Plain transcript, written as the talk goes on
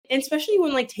And especially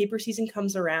when like taper season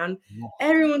comes around,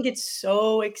 everyone gets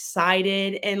so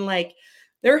excited and like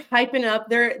they're hyping up.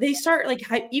 They start like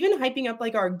even hyping up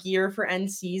like our gear for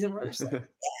NCs, and we're just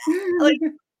like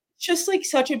just like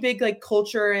such a big like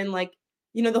culture, and like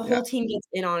the whole team gets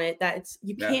in on it. That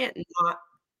you can't not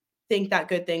think that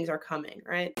good things are coming,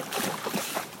 right?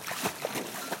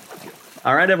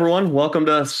 All right, everyone. Welcome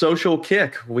to Social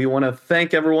Kick. We want to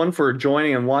thank everyone for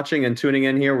joining and watching and tuning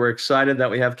in here. We're excited that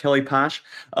we have Kelly Pash,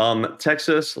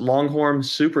 Texas Longhorn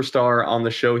superstar, on the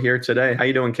show here today. How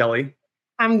you doing, Kelly?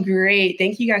 I'm great.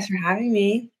 Thank you guys for having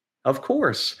me. Of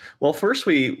course. Well, first,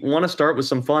 we want to start with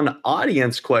some fun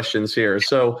audience questions here.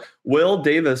 So Will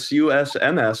Davis,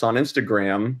 USMS on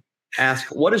Instagram,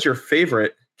 asked, what is your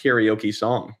favorite karaoke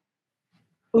song?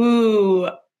 Ooh,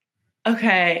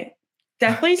 okay.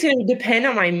 Definitely it's going to depend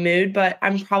on my mood, but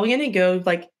I'm probably going to go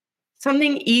like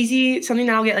something easy, something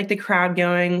that'll get like the crowd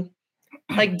going,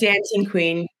 like Dancing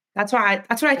Queen. That's what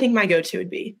I think my go-to would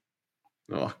be.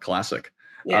 Oh, classic.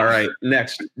 Yeah. All right.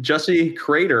 Next, Jussie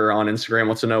Crater on Instagram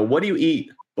wants to know, what do you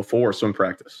eat before swim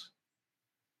practice?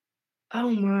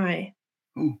 Oh my.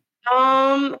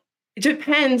 It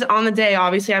depends on the day.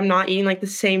 Obviously, I'm not eating like the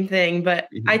same thing, but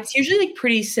it's usually like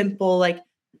pretty simple. Like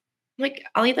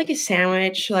I'll eat like a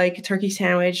sandwich, like a turkey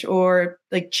sandwich, or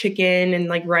like chicken and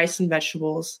like rice and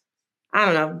vegetables. I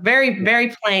don't know. Very,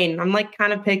 very plain. I'm like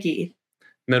kind of picky.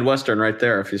 Midwestern right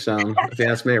there, if you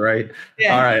ask me, right?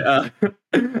 Yeah. All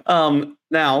right.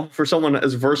 Now, for someone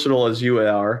as versatile as you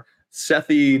are,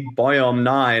 Sethi Boyom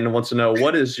 9 wants to know,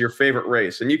 what is your favorite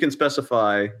race? And you can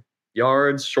specify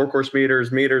yards, short course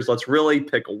meters. Let's really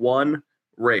pick one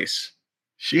race.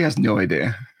 She has no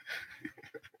idea.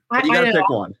 You got to pick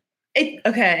one.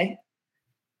 Okay.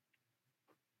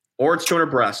 Or it's 200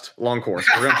 breast, long course.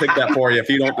 We're going to pick that for you if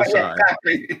you don't decide.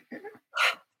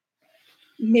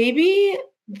 Maybe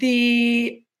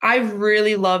I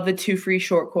really love the 2 free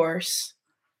short course.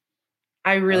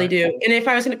 I really do. And if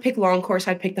I was going to pick long course,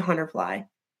 I'd pick the Hunter Fly.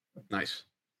 Nice.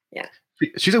 Yeah.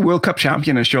 She's a World Cup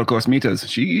champion in short course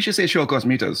meters. You should say short course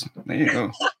meters. There you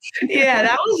go. Yeah,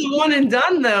 that was one and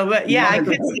done though. But yeah, I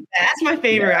could see that. That's my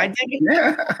favorite.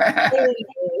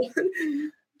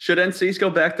 Should NCs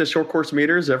go back to short course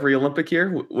meters every Olympic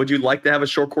year? Would you like to have a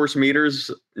short course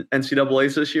meters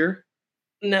NCAAs this year?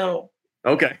 No.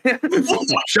 Okay.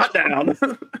 Shut down.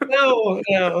 No.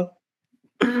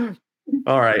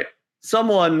 All right.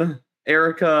 Someone,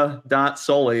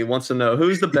 Erica.Sully, wants to know,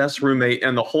 who's the best roommate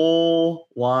in the whole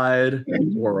wide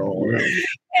world?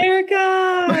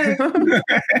 Erica!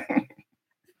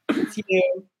 It's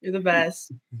you. You're the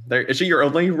best. Is she your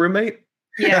only roommate?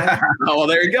 Yeah. Oh, well,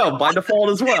 there you go. By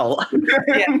default as well.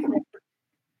 Yeah.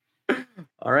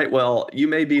 All right. Well, you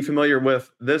may be familiar with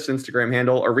this Instagram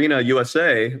handle. Arena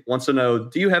USA wants to know,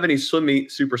 do you have any swim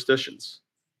meet superstitions?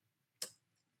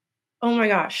 Oh my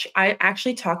gosh. I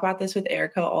actually talk about this with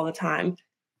Erica all the time.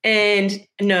 And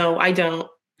no, I don't.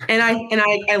 And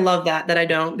I love that I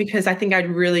don't, because I think I'd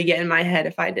really get in my head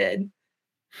if I did.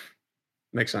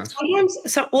 Makes sense. Sometimes,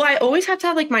 I always have to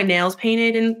have like my nails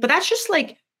painted, but that's just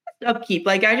like upkeep.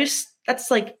 Like that's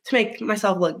like to make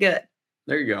myself look good.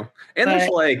 There you go. And there's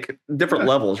like different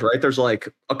levels, right? There's like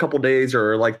a couple days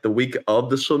or like the week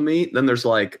of the swim meet. Then there's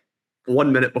like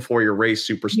 1 minute before your race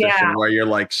superstition where you're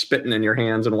like spitting in your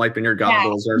hands and wiping your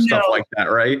goggles or stuff like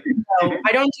that, right? No,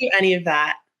 I don't do any of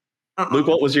that. Luke,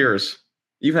 what was yours?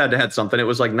 You've had to have something. It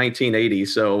was like 1980.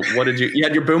 So what did you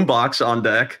had your boom box on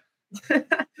deck.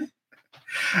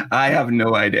 I have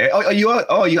no idea.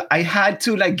 I had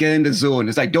to like get in the zone.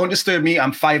 It's like, don't disturb me.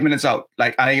 I'm 5 minutes out.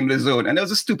 Like I am in the zone. And it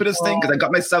was the stupidest thing because I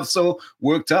got myself so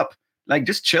worked up. Like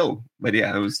just chill. But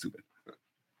yeah, it was stupid.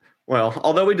 Well,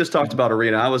 although we just talked about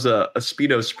Arena, I was a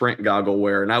Speedo Sprint goggle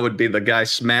wearer, and I would be the guy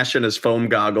smashing his foam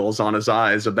goggles on his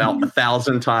eyes about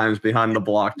 1,000 times behind the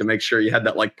block to make sure you had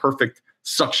that like perfect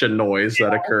suction noise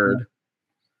that occurred.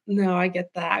 No, I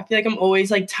get that. I feel like I'm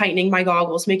always like tightening my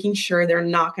goggles, making sure they're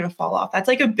not going to fall off. That's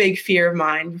like a big fear of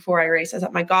mine before I race, is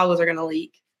that my goggles are going to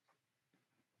leak.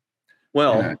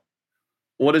 Well,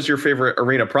 what is your favorite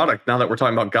Arena product now that we're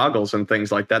talking about goggles and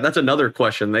things like that? That's another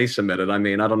question they submitted. I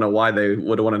mean, I don't know why they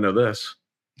would want to know this.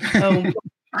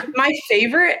 My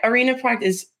favorite Arena product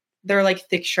is their like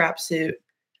thick strap suit.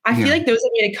 I feel like those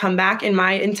have made a comeback and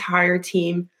my entire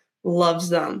team loves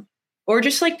them. Or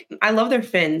just like, I love their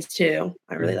fins too.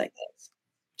 I really like those.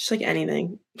 Just like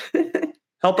anything.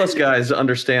 Help us guys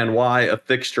understand why a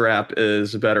thick strap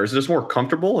is better. Is it just more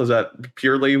comfortable? Is that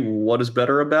purely what is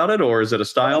better about it? Or is it a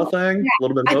style thing? Yeah. A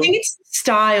little bit of both? I think it's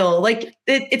style. Like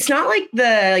it's not like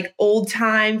the like old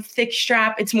time thick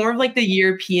strap. It's more of like the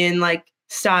European like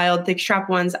styled thick strap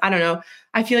ones. I don't know.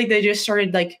 I feel like they just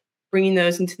started like bringing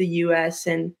those into the U.S.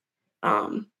 And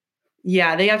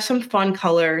yeah, they have some fun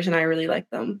colors, and I really like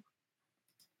them.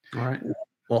 All right.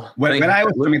 Well, when I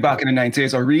was swimming back in the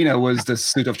 90s, arena was the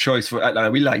suit of choice for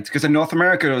that we liked, because in North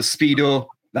America it was Speedo.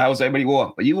 That was everybody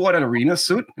wore. But you wore an arena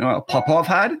suit, a Popov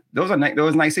had. Those are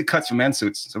those nicely cuts for men's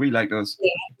suits. So we like those.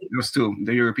 Yeah. Those two,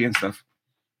 the European stuff.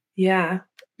 Yeah.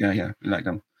 Yeah, we like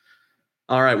them.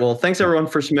 All right. Well, thanks everyone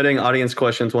for submitting audience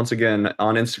questions once again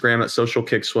on Instagram at Social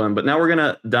Kick Swim. But now we're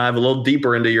gonna dive a little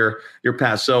deeper into your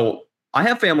past. So I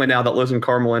have family now that lives in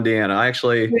Carmel, Indiana. I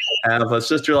actually have a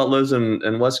sister that lives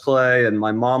in West Clay, and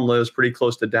my mom lives pretty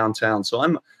close to downtown. So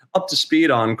I'm up to speed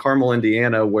on Carmel,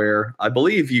 Indiana, where I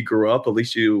believe you grew up. At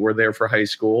least you were there for high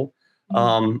school.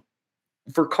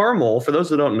 For Carmel, for those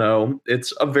that don't know,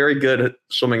 it's a very good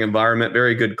swimming environment,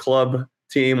 very good club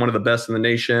team, one of the best in the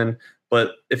nation.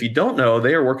 But if you don't know,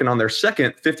 they are working on their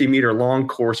second 50-meter long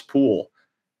course pool.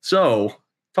 So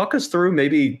talk us through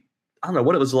maybe, I don't know,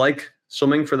 what it was like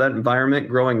swimming for that environment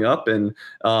growing up. And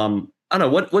I don't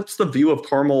know, what's the view of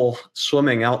Carmel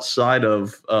swimming outside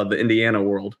of the Indiana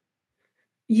world?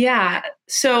 Yeah.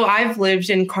 So I've lived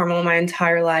in Carmel my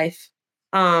entire life.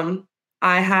 I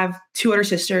have 2 older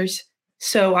sisters.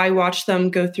 So I watched them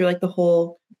go through like the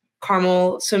whole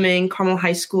Carmel swimming, Carmel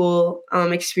high school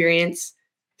experience.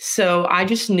 So I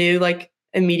just knew like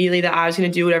immediately that I was going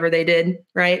to do whatever they did.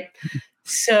 Right.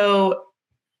 So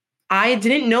I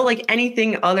didn't know like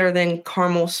anything other than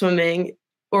Carmel swimming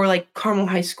or like Carmel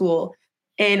high school.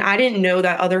 And I didn't know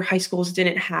that other high schools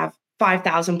didn't have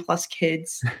 5,000 plus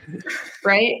kids.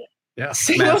 Right. Yeah.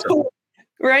 So,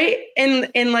 right.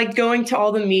 And like going to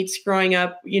all the meets growing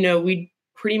up, we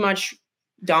pretty much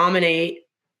dominate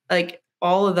like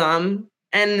all of them.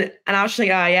 And I was just like,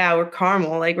 oh yeah, we're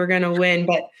Carmel, like we're going to win.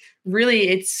 But really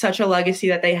it's such a legacy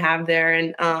that they have there.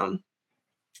 And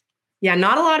yeah,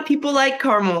 not a lot of people like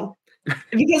Carmel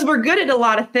because we're good at a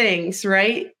lot of things.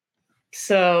 Right.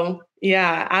 So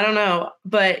yeah, I don't know,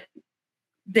 but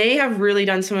they have really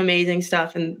done some amazing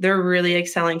stuff and they're really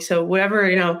excelling. So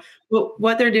whatever,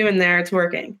 what they're doing there, it's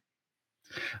working.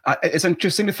 It's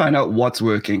interesting to find out what's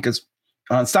working, because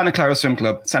Santa Clara Swim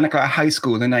Club, Santa Clara High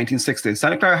School in the 1960s.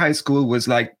 Santa Clara High School was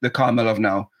like the Carmel of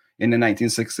now in the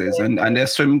 1960s. And their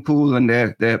swimming pool and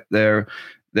their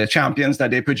champions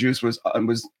that they produced was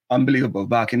unbelievable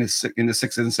back in the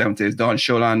 60s and 70s. Don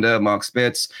Scholander, Mark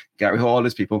Spitz, Gary Hall, all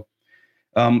these people.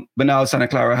 But now Santa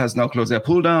Clara has now closed their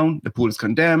pool down. The pool is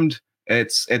condemned.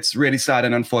 It's really sad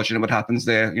and unfortunate what happens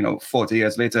there, 40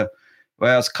 years later.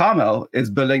 Whereas Carmel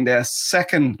is building their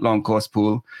second long course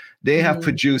pool. They have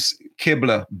produced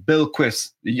Kibler,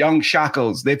 Bilquist, the Young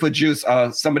Shackles. They produce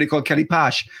somebody called Kelly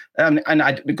Pash.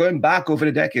 Going back over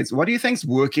the decades, what do you think's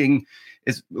working?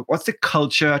 What's the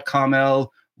culture at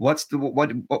Carmel? What's the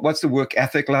work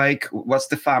ethic like? What's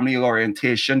the family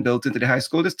orientation built into the high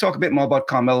school? Just talk a bit more about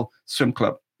Carmel Swim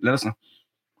Club. Let us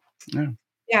know.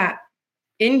 Yeah.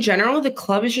 In general, the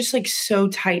club is just like so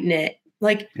tight knit.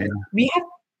 Like we have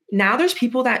now, there's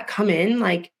people that come in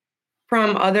like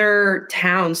from other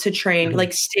towns to train,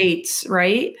 like states.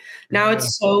 Right now,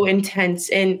 it's so intense.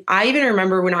 And I even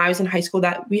remember when I was in high school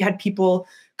that we had people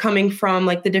coming from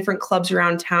like the different clubs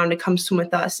around town to come swim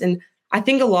with us. And I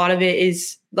think a lot of it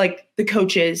is like the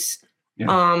coaches.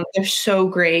 They're so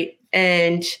great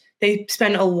and they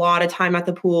spend a lot of time at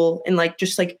the pool and like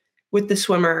just like with the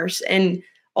swimmers, and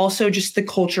also just the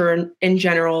culture in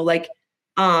general. Like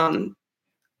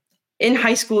in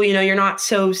high school, you're not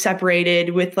so separated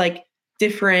with like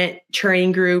different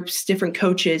training groups, different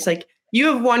coaches. Like you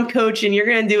have one coach and you're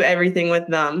going to do everything with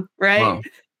them. Right. Wow.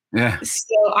 Yeah.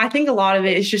 So I think a lot of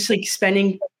it is just like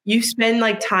you spend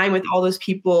like time with all those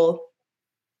people.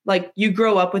 Like you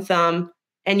grow up with them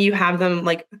and you have them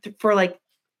like for like,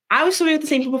 I was swimming with the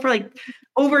same people for like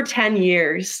over 10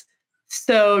 years.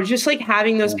 So just like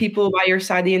having those people by your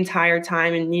side the entire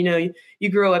time, and, you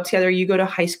grow up together, you go to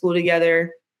high school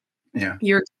together. Yeah.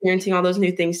 You're experiencing all those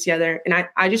new things together. And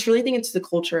I just really think it's the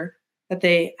culture that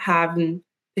they have, and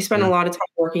they spend a lot of time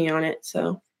working on it.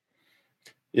 So.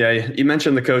 Yeah, you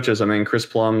mentioned the coaches. I mean, Chris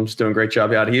Plum's doing a great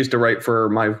job. He used to write for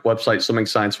my website, Swimming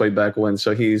Science, way back when.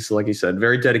 So he's, like he said,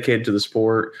 very dedicated to the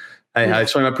sport. I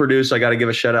swim at Purdue, so I got to give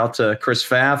a shout out to Chris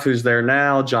Pfaff, who's there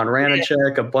now, John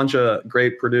Ranachek, a bunch of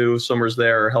great Purdue swimmers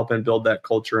there helping build that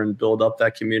culture and build up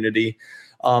that community.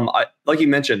 Like you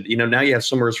mentioned, now you have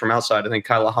swimmers from outside. I think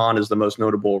Kyla Hahn is the most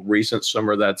notable recent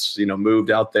swimmer that's, moved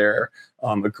out there.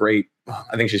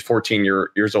 I think she's 14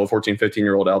 years old, 14,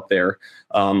 15-year-old out there.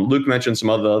 Luke mentioned some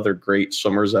other great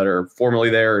swimmers that are formerly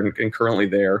there and currently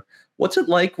there. What's it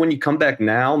like when you come back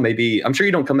now? Maybe, I'm sure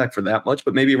you don't come back for that much,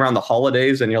 but maybe around the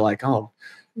holidays and you're like, oh,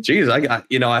 Geez,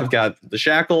 I've got the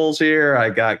Shackles here. I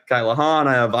got Kyla Hahn.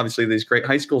 I have obviously these great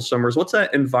high school summers. What's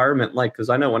that environment like? Because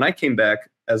I know when I came back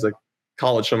as a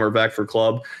college summer back for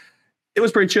club, it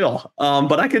was pretty chill.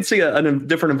 But I could see a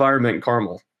different environment in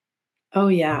Carmel. Oh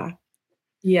yeah.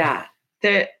 Yeah.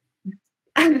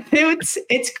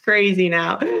 It's crazy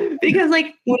now because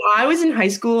like when I was in high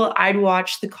school, I'd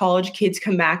watch the college kids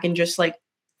come back and just like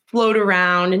float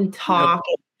around and talk.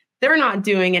 Yep. They're not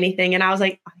doing anything. And I was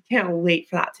like, I can't wait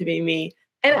for that to be me.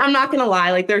 And I'm not going to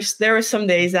lie. Like there were some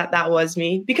days that was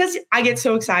me because I get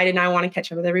so excited and I want to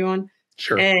catch up with everyone.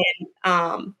 Sure. And,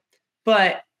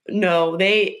 but no,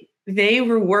 they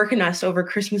were working us over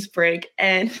Christmas break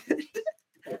and,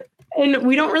 and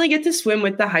we don't really get to swim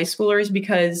with the high schoolers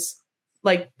because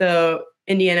like the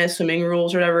Indiana swimming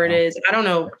rules or whatever it is. I don't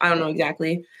know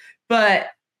exactly, but,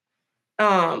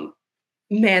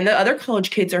 man, the other college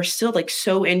kids are still like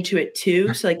so into it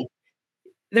too. So like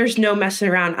there's no messing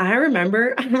around. I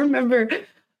remember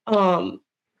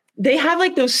they have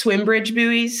like those swim bridge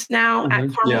buoys now at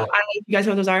Carmel. Yeah. I don't know if you guys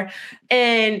know what those are.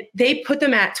 And they put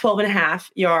them at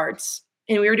 12.5 yards.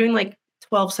 And we were doing like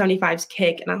 12.75s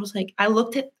kick. And I was like, I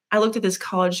looked at this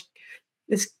college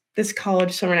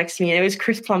swimmer next to me, and it was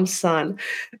Chris Plum's son.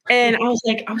 And I was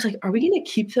like, are we gonna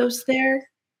keep those there?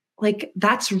 Like,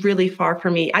 that's really far for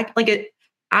me.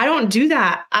 I don't do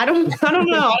that. I don't know. I don't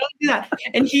do that.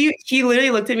 And he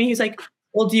literally looked at me. He's like,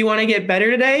 well, do you want to get better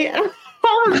today? And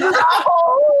I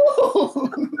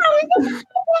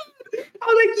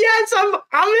was like, yes,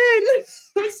 I'm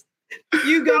in.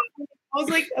 You go. I was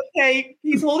like, okay,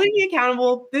 he's holding me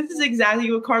accountable. This is exactly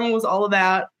what Carmel was all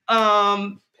about.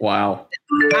 Wow.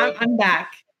 I'm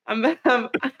back. I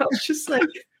was just like,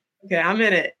 okay, I'm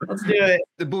in it. Let's do it.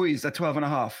 The buoys at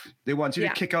 12.5. They want you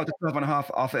to kick out the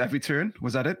 12.5 off at every turn.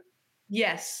 Was that it?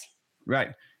 Yes.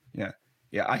 Right. Yeah.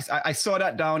 Yeah. I saw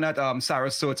that down at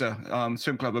Sarasota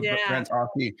swim club with Brent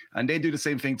RP, and they do the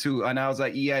same thing too. And I was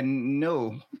like, yeah,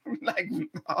 no. Like,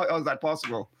 how is that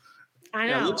possible? I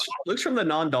know. Yeah, looks from the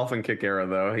non-dolphin kick era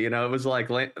though. You know, it was like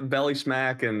belly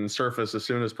smack and surface as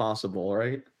soon as possible,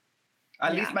 right?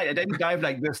 At least I didn't dive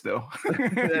like this though.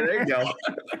 There you go.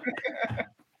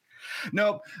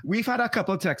 No, we've had a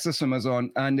couple of Texas swimmers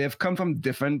on, and they've come from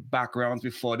different backgrounds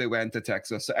before they went to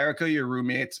Texas. So Erica, your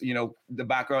roommate, the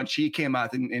background, she came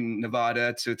out in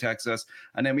Nevada to Texas.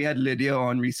 And then we had Lydia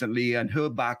on recently, and her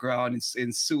background is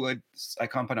in Seward, I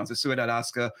can't pronounce it, Seward,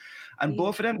 Alaska. And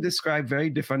both of them describe very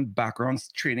different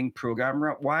backgrounds, training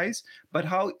program-wise, but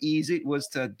how easy it was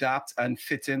to adapt and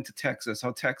fit into Texas,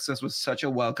 how Texas was such a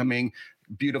welcoming,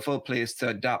 beautiful place to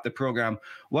adapt the program.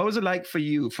 What was it like for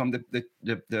you from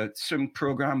the swim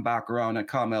program background at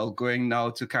Carmel, going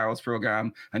now to Carol's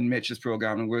program and Mitch's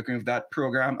program and working with that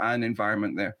program and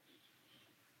environment there?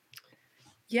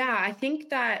 Yeah, I think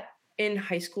that in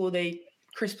high school,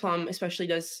 Chris Plum especially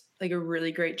does like a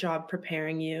really great job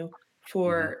preparing you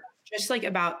for just like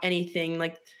about anything.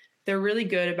 Like they're really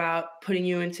good about putting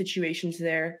you in situations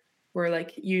there where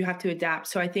like you have to adapt.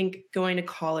 So I think going to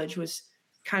college was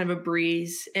kind of a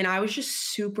breeze, and I was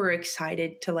just super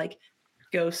excited to like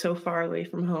go so far away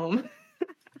from home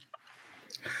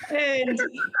and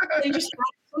just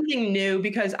something new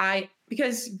because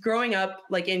growing up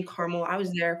like in Carmel, I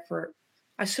was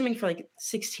swimming for like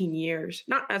 16 years.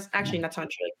 That's not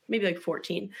true. Maybe like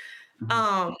 14.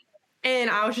 And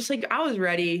I was just like, I was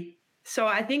ready. So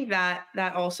I think that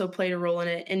also played a role in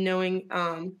it, and knowing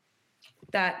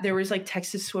that there was like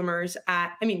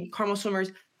Carmel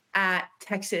swimmers at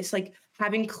Texas, like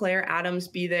having Claire Adams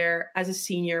be there as a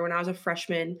senior when I was a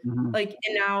freshman, like,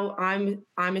 and now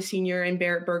I'm a senior, and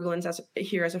Barrett Berglund's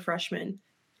here as a freshman.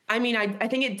 I mean, I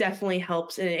think it definitely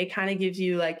helps, and it kind of gives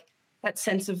you like that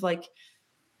sense of like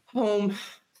home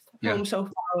so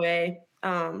far away.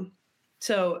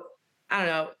 So I don't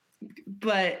know,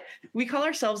 but we call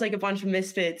ourselves like a bunch of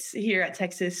misfits here at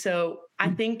Texas. So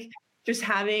I think just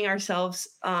having ourselves,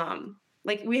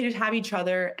 like we just have each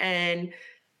other, and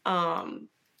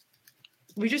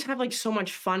we just have like so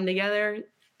much fun together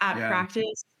at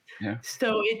practice. Yeah.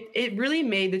 So it really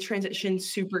made the transition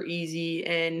super easy.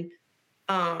 And,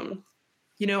 I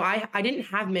didn't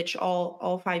have Mitch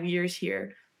all 5 years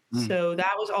here. So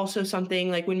that was also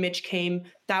something like when Mitch came,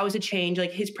 that was a change.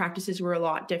 Like his practices were a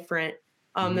lot different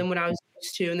than what I was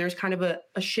used to. And there's kind of a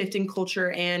shift in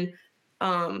culture and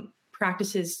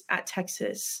practices at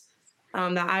Texas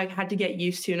that I had to get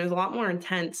used to. And it was a lot more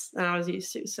intense than I was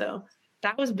used to. So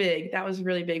that was big. That was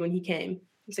really big when he came.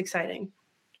 It's exciting.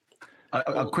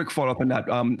 A quick follow-up on that.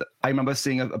 I remember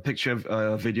seeing a picture of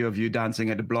a video of you dancing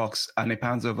at the blocks, and it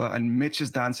pans over and Mitch is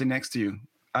dancing next to you.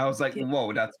 I was like,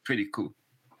 whoa, that's pretty cool.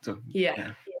 So,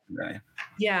 yeah.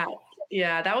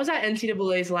 Yeah, that was at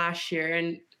NCAA's last year,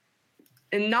 and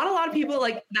not a lot of people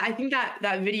like. I think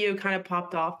that video kind of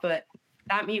popped off, but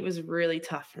that meet was really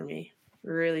tough for me,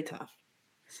 really tough.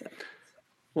 So.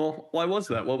 Well, why was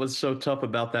that? What was so tough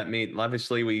about that meet?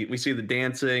 Obviously, we see the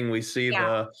dancing, we see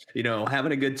the,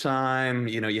 having a good time.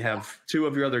 You have two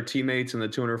of your other teammates in the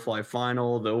 200 fly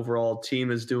final. The overall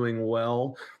team is doing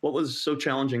well. What was so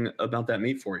challenging about that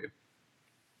meet for you?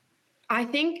 I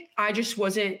think I just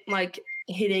wasn't like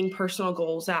hitting personal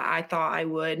goals that I thought I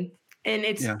would. And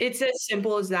it's as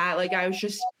simple as that. Like I was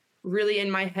just really in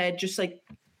my head, just like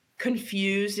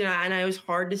confused, and I was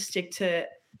hard to stick to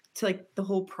like the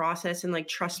whole process and like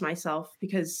trust myself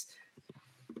because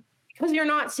you're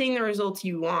not seeing the results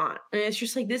you want. And it's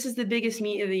just like, this is the biggest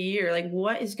meet of the year. Like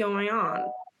what is going on?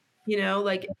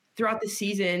 Like throughout the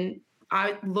season,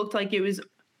 I looked like it was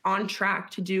on track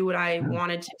to do what I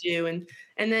wanted to do. And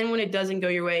then when it doesn't go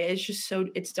your way, it's just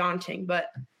it's daunting.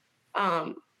 But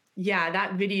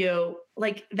that video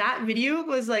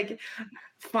was like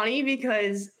funny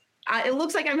because it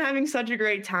looks like I'm having such a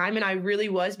great time. And I really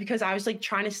was, because I was like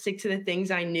trying to stick to the things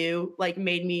I knew, like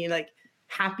made me like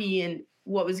happy and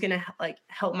what was going to like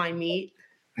help my meet.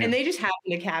 Yeah. And they just happened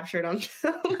to capture it on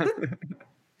film.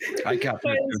 I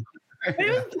captured it. It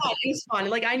was fun. It was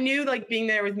fun. Like I knew like being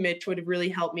there with Mitch would really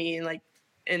help me, and like,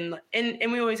 and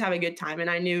we always have a good time. And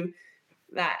I knew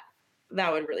that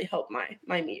would really help my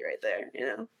meet right there,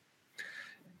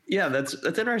 Yeah, that's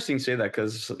interesting to say that,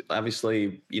 because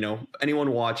obviously,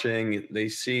 anyone watching, they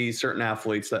see certain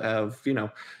athletes that have,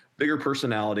 bigger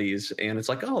personalities, and it's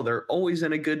like, oh, they're always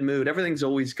in a good mood. Everything's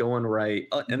always going right.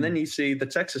 And then you see the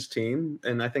Texas team,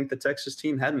 and I think the Texas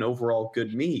team had an overall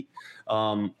good meet.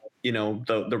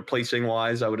 The placing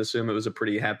wise, I would assume it was a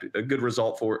good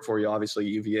result for you. Obviously,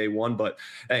 UVA won, but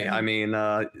hey, I mean,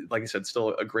 like I said,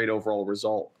 still a great overall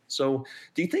result. So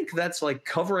do you think that's like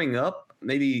covering up?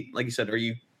 Maybe, like you said,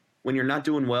 when you're not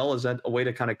doing well, is that a way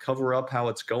to kind of cover up how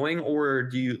it's going? Or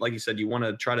do you, like you said, you want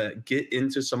to try to get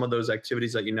into some of those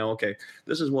activities that okay,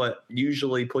 this is what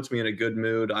usually puts me in a good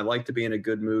mood. I like to be in a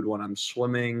good mood when I'm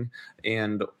swimming.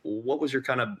 And what was your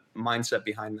kind of mindset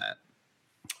behind that?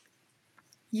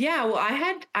 Yeah, well,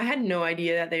 I had no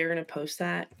idea that they were going to post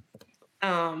that.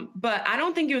 But I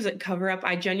don't think it was a cover up.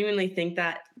 I genuinely think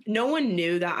that no one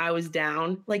knew that I was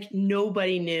down. Like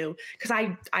nobody knew, because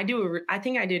I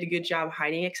think I did a good job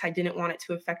hiding it, because I didn't want it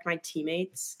to affect my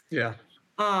teammates. Yeah.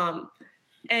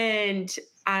 And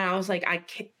I was like,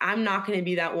 I'm not going to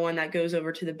be that one that goes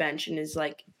over to the bench and is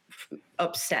like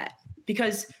upset,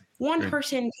 because one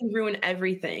person can ruin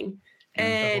everything.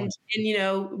 And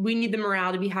we need the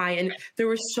morale to be high. And there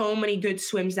were so many good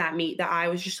swims that meet that I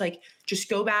was just like, just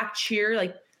go back, cheer.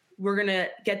 Like, we're going to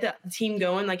get the team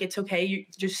going. Like, it's okay. You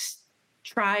just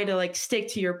try to like stick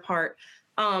to your part.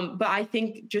 But I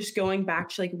think just going back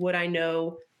to like what I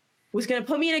know was going to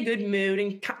put me in a good mood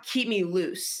and keep me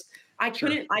loose. I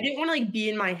didn't want to like be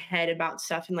in my head about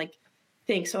stuff and like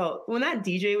think. So when that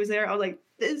DJ was there, I was like,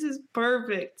 this is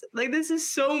perfect. Like, this is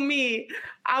so me.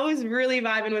 I was really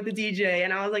vibing with the DJ,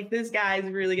 and I was like, this guy's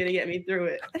really going to get me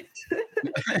through it.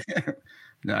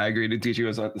 No, I agree. The DJ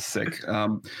was sick.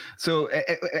 So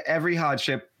every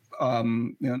hardship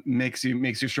makes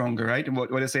you stronger, right? And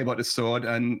what I say about the sword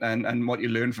and what you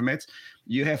learn from it.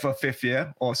 You have a 5th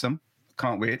year. Awesome.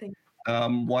 Can't wait.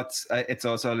 It's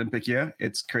also Olympic year.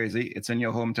 It's crazy. It's in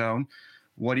your hometown.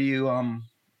 What are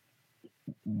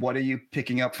you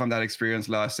picking up from that experience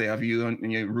last day? Have you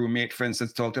and your roommate, for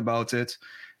instance, talked about it?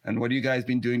 And what have you guys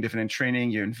been doing different in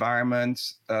training, your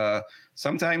environment?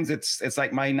 Sometimes it's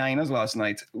like my Niners last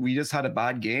night. We just had a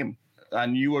bad game,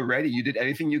 and you were ready. You did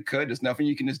everything you could. There's nothing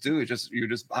you can just do. You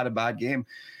just had a bad game.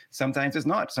 Sometimes it's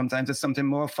not. Sometimes it's something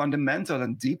more fundamental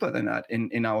and deeper than that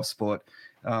in our sport.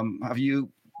 Have you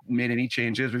made any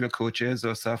changes with your coaches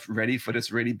or stuff ready for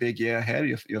this really big year ahead,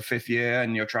 your 5th year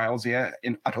and your trials year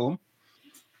at home?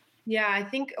 Yeah, I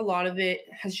think a lot of it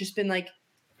has just been like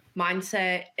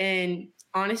mindset. And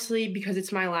honestly, because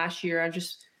it's my last year, I've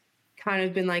just kind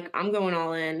of been like, I'm going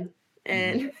all in.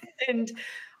 And,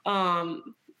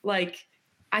 like,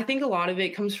 I think a lot of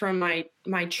it comes from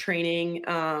my training,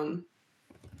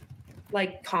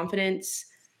 like confidence.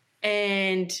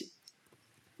 And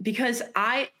because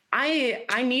I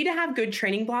need to have good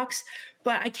training blocks,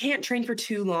 but I can't train for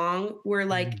too long where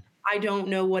like, I don't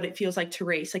know what it feels like to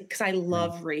race, like, because I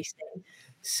love racing.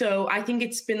 So I think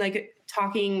it's been like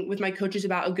talking with my coaches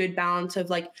about a good balance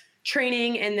of like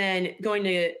training and then going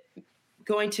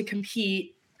to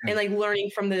compete and like learning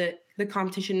from the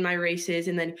competition in my races,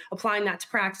 and then applying that to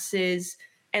practices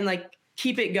and like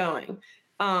keep it going.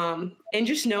 And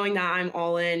just knowing that I'm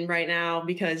all in right now,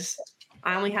 because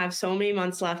I only have so many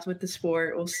months left with the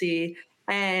sport. We'll see.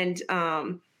 And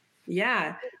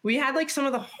yeah, we had like some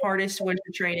of the hardest winter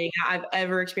training I've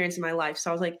ever experienced in my life. So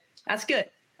I was like, that's good.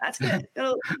 That's good.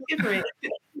 It'll be good for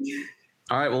me.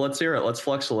 All right, well, let's hear it. Let's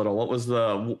flex a little. What was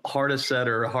the hardest set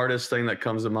or hardest thing that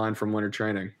comes to mind from winter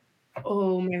training?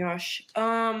 Oh my gosh.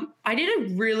 I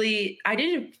did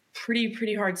a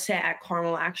pretty hard set at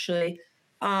Carmel actually.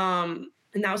 And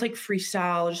that was like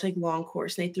freestyle, just like long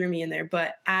course. And they threw me in there.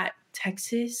 But at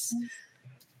Texas,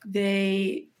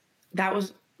 that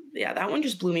one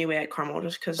just blew me away at Carmel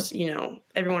just because,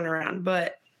 everyone around.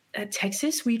 But at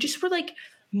Texas, we just were like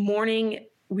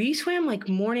we swam like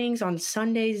mornings on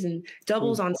Sundays and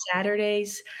doubles on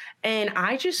Saturdays. And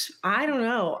I don't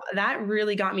know, that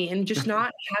really got me. And just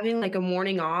not having like a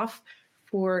morning off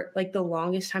for like the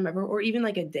longest time ever, or even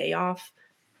like a day off,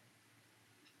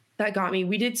 that got me.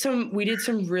 We did some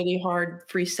really hard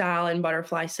freestyle and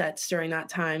butterfly sets during that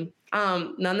time.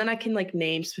 None that I can like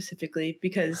name specifically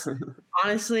because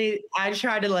honestly, I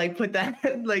tried to like put that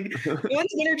like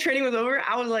once winter training was over,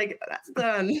 I was like, that's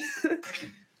done.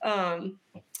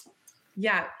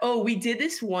 Yeah. Oh, we did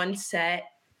this one set.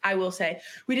 I will say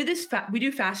we did this. We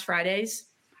do Fast Fridays.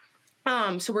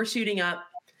 So we're suiting up,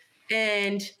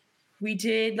 and we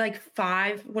did like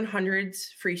 5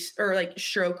 100s free or like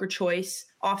stroke or choice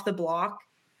off the block,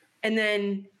 and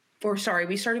then we started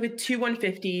with 2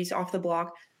 150s off the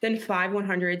block, then 5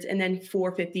 100s, and then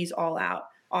 4 50s all out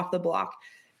off the block.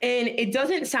 And it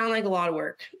doesn't sound like a lot of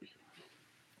work,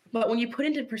 but when you put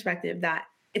into perspective that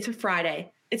it's a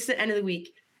Friday, it's the end of the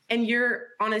week, and you're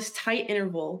on this tight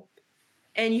interval,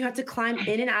 and you have to climb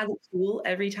in and out of the pool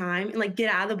every time and like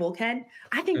get out of the bulkhead.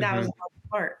 I think that was the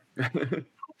hard part.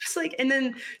 Just like, and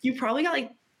then you probably got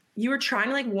like, you were trying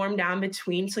to like warm down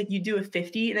between. So like you do a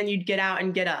 50 and then you'd get out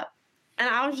and get up. And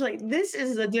I was like, this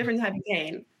is a different type of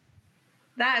pain.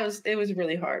 It was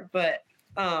really hard. But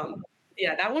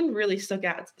yeah, that one really stood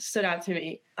out to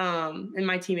me and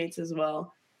my teammates as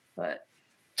well. But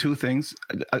 2 things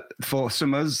for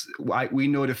swimmers. We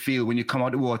know the feel when you come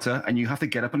out of the water and you have to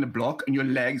get up on the block and your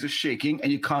legs are shaking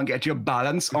and you can't get your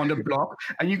balance on the block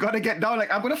and you got to get down.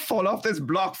 Like, I'm going to fall off this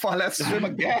block for let's swim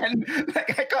again.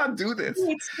 Like, I can't do this.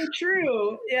 It's so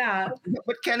true. Yeah.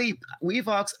 But Kelly, we've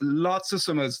asked lots of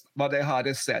swimmers about their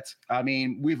hardest set. I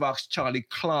mean, we've asked Charlie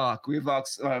Clark. We've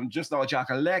asked just now Jack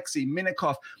Alexi,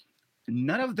 Minikoff.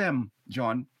 None of them,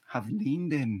 John, have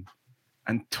leaned in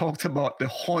and talked about the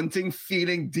haunting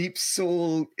feeling, deep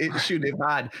soul issue they've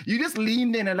had. You just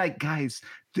leaned in and like, guys,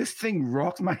 this thing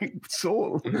rocked my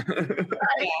soul.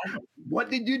 Yeah. What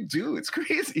did you do? It's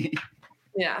crazy.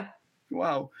 Yeah.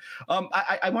 Wow.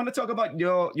 I want to talk about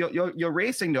your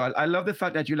racing though. I love the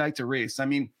fact that you like to race. I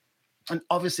mean, and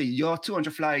obviously your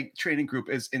 200 fly training group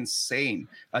is insane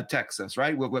at Texas,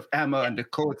 right? With Emma and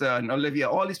Dakota and Olivia,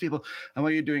 all these people. And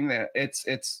what you're doing there,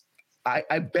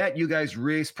 I bet you guys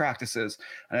race practices,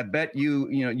 and I bet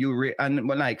and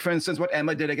like, for instance, what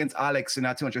Emma did against Alex in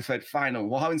that 200 foot final.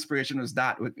 Well, how inspirational was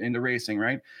that in the racing,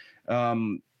 right?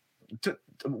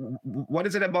 What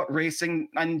is it about racing?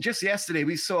 And just yesterday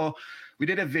we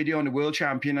did a video on the world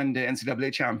champion and the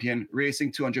NCAA champion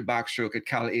racing 200 backstroke at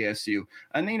Cal ASU.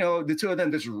 And, the two of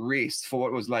them just raced for what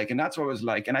it was like. And that's what it was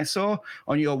like. And I saw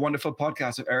on your wonderful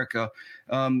podcast with Erica,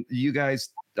 you guys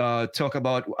talk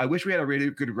about, I wish we had a really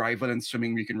good rival in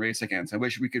swimming we can race against. I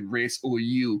wish we could race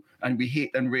OU, and we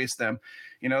hate and race them.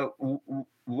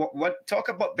 What talk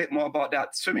about a bit more about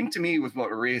that. Swimming to me was about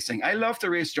racing. I love to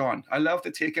race John. I love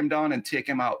to take him down and take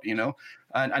him out,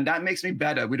 and that makes me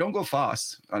better. We don't go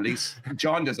fast, at least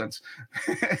John doesn't.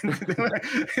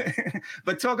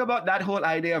 But talk about that whole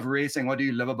idea of racing. What do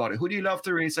you love about it? Who do you love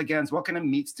to race against? What kind of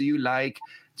meets do you like?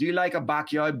 Do you like a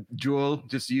backyard duel?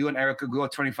 Just you and Erica go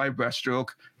 25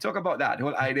 breaststroke. Talk about that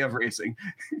whole idea of racing.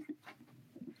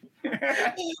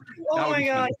 Oh my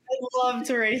God, I'd love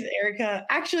to race Erica.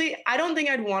 Actually, I don't think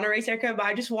I'd want to race Erica, but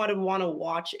I just want to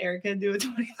watch Erica do a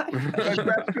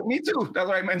 25. Me too. That's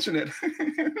why I mentioned it.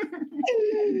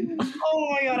 Oh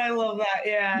my God, I love that.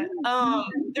 Yeah.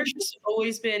 There's just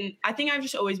always been, I think I've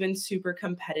just always been super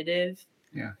competitive.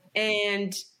 Yeah.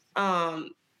 And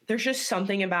there's just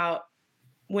something about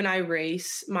when I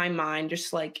race, my mind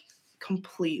just like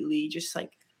completely just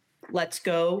like lets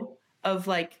go of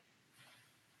like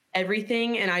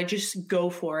everything, and I just go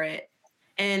for it.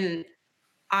 And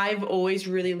I've always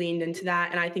really leaned into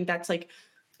that, and I think that's like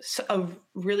a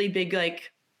really big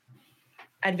like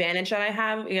advantage that I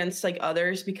have against like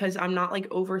others, because I'm not like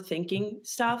overthinking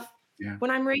stuff when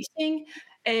I'm racing.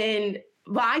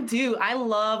 But I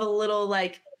love a little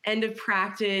like end of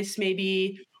practice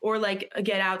maybe, or like a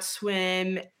get out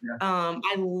swim. Yeah.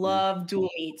 I love dual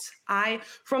meets.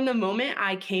 From the moment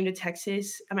I came to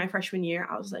Texas my freshman year,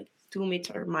 I was like, dual meets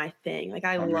are my thing. Like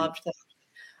I loved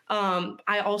them.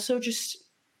 I also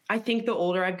I think the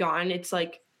older I've gotten, it's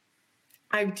like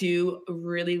I do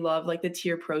really love like the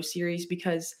Tier Pro series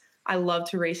because I love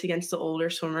to race against the older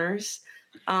swimmers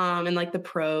and like the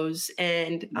pros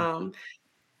and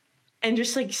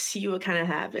just like see what kind of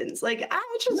happens. Like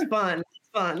it's just fun. It's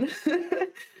fun.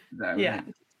 Yeah.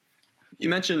 You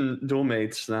mentioned dual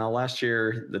mates. Now, last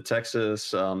year, the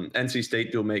Texas NC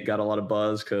State dual mate got a lot of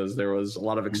buzz because there was a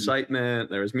lot of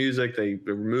excitement. There was music. They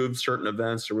removed certain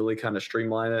events to really kind of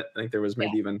streamline it. I think there was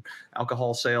maybe even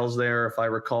alcohol sales there, if I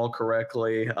recall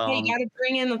correctly. You got to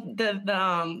bring in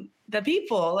the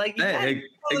people. Like exactly.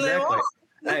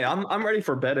 Hey, I'm ready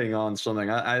for betting on swimming.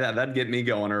 That'd get me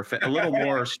going, or a little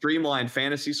more streamlined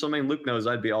fantasy swimming. Luke knows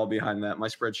I'd be all behind that. My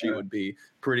spreadsheet would be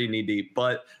pretty knee deep.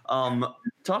 But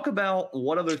talk about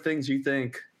what other things you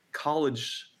think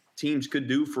college teams could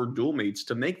do for dual meets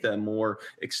to make them more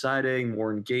exciting,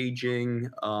 more engaging,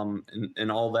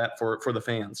 and all that for the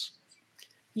fans.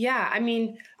 Yeah, I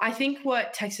mean, I think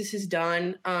what Texas has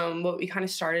done, what we kind of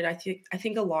started, I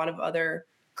think a lot of other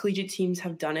collegiate teams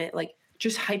have done it, like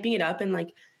just hyping it up and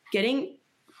like getting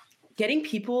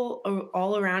people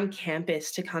all around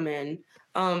campus to come in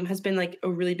has been like a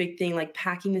really big thing, like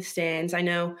packing the stands. I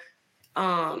know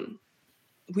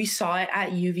we saw it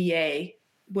at UVA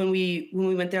when we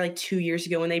went there like 2 years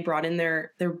ago when they brought in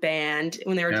their band,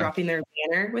 when they were dropping their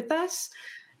banner with us.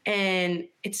 And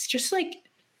it's just like,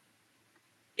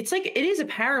 it is a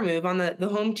power move on the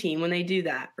home team when they do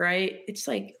that, right? It's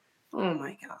like, oh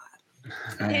my God.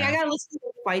 Hey, I gotta listen to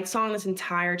the fight song this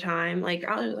entire time. Like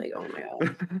I was like, oh my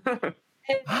God.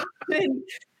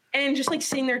 and just like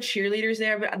seeing their cheerleaders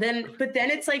there. But then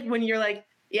it's like when you're like,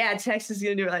 yeah, Texas is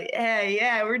gonna do it, like, hey,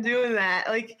 yeah, we're doing that.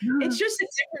 Like it's just a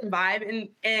different vibe.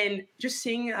 And just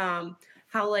seeing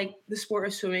how like the sport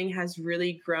of swimming has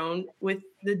really grown with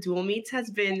the dual meets has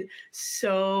been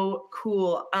so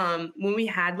cool. When we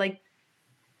had like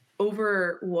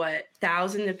over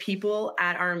thousands of people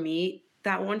at our meet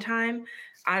that one time,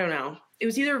 I don't know. It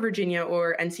was either Virginia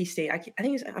or NC State. I think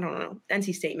I don't know,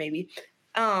 NC State maybe.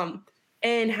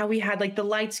 And how we had like the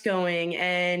lights going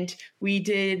and we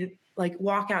did like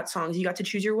walkout songs. You got to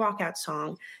choose your walkout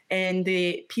song. And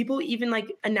the people even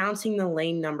like announcing the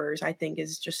lane numbers, I think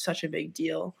is just such a big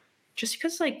deal. Just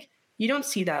because like you don't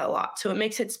see that a lot. So it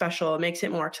makes it special. It makes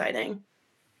it more exciting.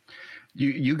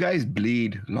 You guys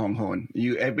bleed Longhorn.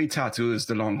 Every tattoo is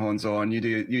the Longhorns on.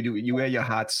 You wear your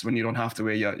hats when you don't have to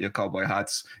wear your cowboy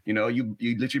hats. You know, you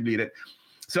literally bleed it.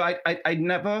 So I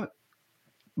never,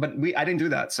 but I didn't do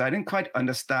that. So I didn't quite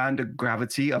understand the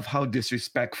gravity of how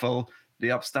disrespectful the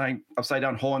upside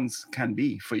down horns can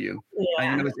be for you.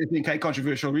 Yeah. And it's been kind of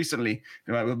controversial recently,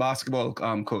 right, with basketball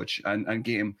coach and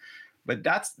game. But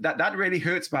that really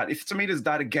hurts, man. If somebody does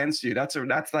that against you, that's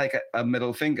like a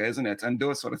middle finger, isn't it? And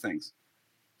those sort of things.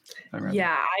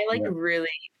 Yeah, I like really,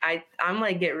 I'm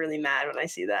like get really mad when I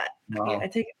see that. Wow. I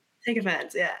take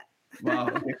offense. Yeah.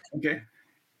 Wow. Okay.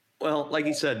 Well, like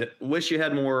you said, wish you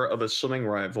had more of a swimming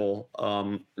rival.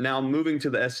 Now moving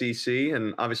to the SEC,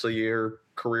 and obviously your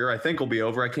career, I think, will be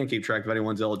over. I can't keep track of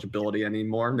anyone's eligibility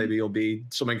anymore. Maybe you'll be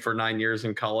swimming for 9 years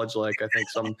in college, like I think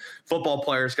some football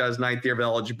players got his 9th year of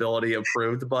eligibility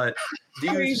approved. But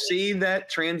do you see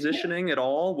that transitioning at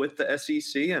all with the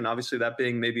SEC, and obviously that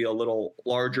being maybe a little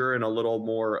larger and a little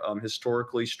more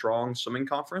historically strong swimming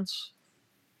conference?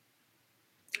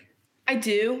 I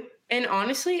do. And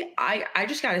honestly, I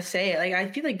just got to say it. Like,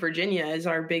 I feel like Virginia is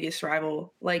our biggest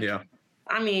rival. Like, yeah.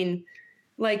 I mean,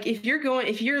 like if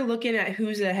you're looking at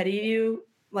who's ahead of you,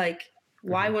 like,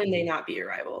 why wouldn't they not be your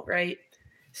rival? Right.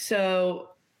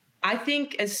 So I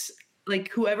think as like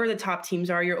whoever the top teams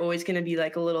are, you're always going to be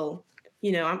like a little,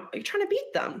 you're trying to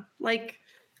beat them. Like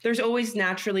there's always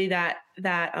naturally that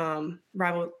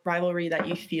rivalry that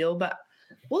you feel, but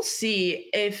we'll see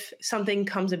if something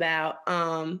comes about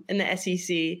in the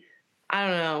SEC. I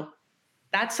don't know.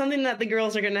 That's something that the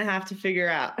girls are going to have to figure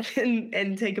out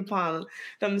and take upon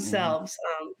themselves.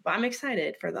 But I'm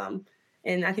excited for them.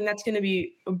 And I think that's going to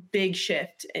be a big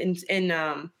shift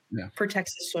for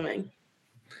Texas swimming.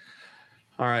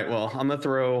 All right. Well, I'm going to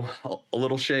throw a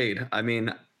little shade. I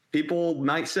mean, people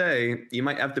might say you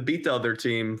might have to beat the other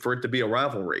team for it to be a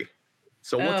rivalry.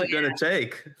 So what's it going to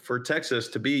take for Texas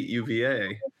to beat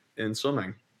UVA in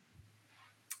swimming?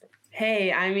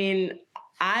 Hey, I mean,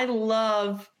 I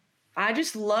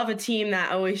just love a team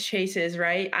that always chases,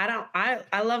 right?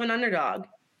 I love an underdog.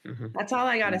 Mm-hmm. That's all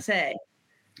I got to say.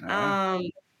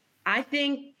 I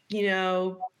think,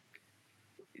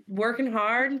 working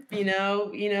hard.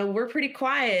 We're pretty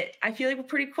quiet. I feel like we're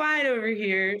pretty quiet over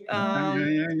here.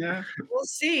 Yeah. We'll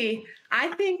see. I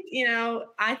think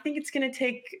it's gonna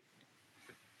take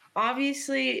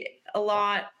obviously a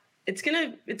lot. It's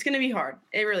gonna be hard.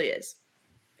 It really is.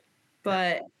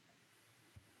 But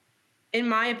in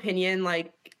my opinion,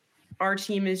 like our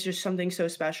team is just something so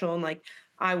special, and like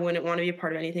I wouldn't want to be a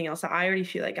part of anything else. I already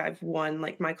feel like I've won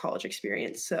like my college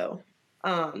experience. So,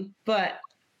 but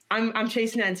I'm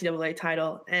chasing an NCAA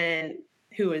title, and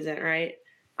who isn't, right?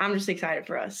 I'm just excited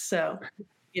for us. So,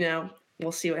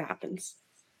 we'll see what happens.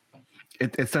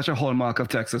 It's such a hallmark of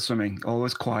Texas swimming.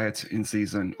 Always quiet in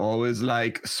season. Always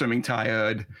like swimming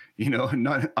tired.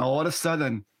 Not all of a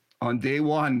sudden on day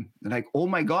one, like, oh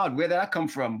my God, where did that come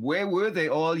from? Where were they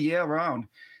all year round?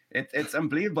 It's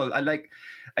unbelievable.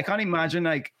 I can't imagine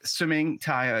like swimming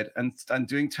tired and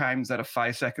doing times that are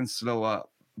 5 seconds slower.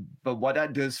 But what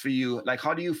that does for you, like,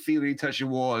 how do you feel when you touch your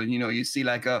wall? You see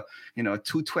like a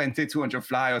 220, 200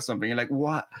 fly or something. You're like,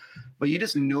 what? But you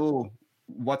just know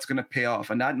what's going to pay off.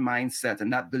 And that mindset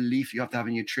and that belief you have to have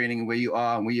in your training and where you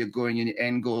are and where you're going and your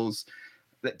end goals.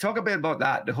 Talk a bit about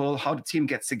that, how the team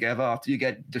gets together after you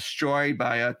get destroyed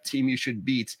by a team you should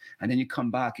beat, and then you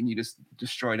come back and you just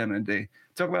destroy them in a day.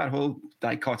 Talk about that whole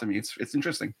dichotomy. It's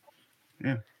interesting.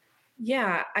 Yeah.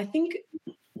 Yeah, I think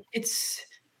it's,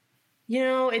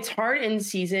 it's hard in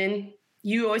season.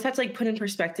 You always have to like put in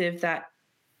perspective that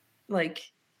like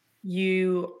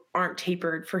you aren't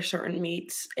tapered for certain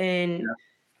meets, and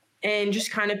just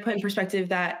kind of put in perspective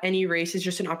that any race is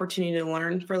just an opportunity to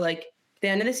learn for like the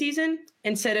end of the season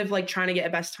instead of like trying to get a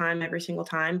best time every single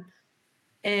time.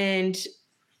 And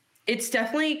it's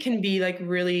definitely can be like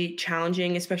really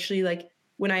challenging, especially like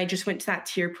when I just went to that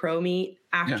tier pro meet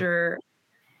after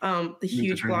the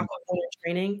huge block of winter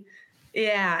training.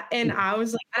 Yeah. And I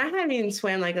was like, I hadn't even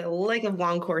swam like a lake of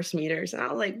long course meters. And I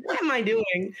was like, what am I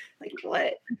doing? Like,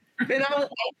 what?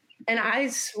 And I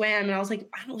swam and I was like,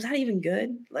 was that even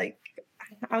good? Like,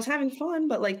 I was having fun,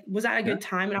 but like, was that a good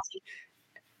time? And I was like,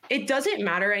 it doesn't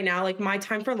matter right now. Like my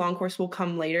time for long course will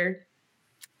come later.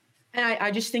 And I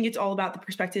just think it's all about the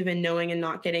perspective and knowing and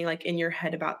not getting like in your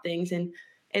head about things and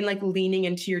like leaning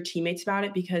into your teammates about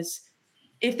it, because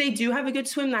if they do have a good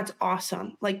swim, that's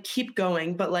awesome. Like keep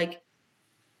going. But like,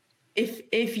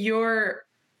 if you're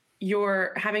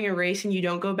having a race and you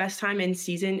don't go best time in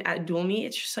season at dual meet,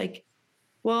 it's just like,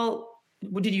 well,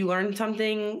 did you learn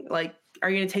something? Like, are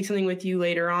you going to take something with you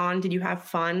later on? Did you have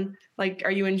fun? Like,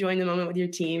 are you enjoying the moment with your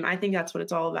team? I think that's what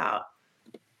it's all about.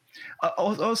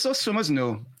 Also, swimmers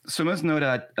know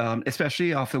that,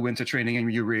 especially after winter training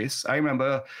and you race. I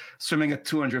remember swimming at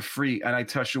 200 free and I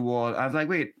touched the wall. I was like,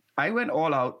 wait, I went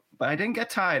all out, but I didn't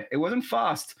get tired. It wasn't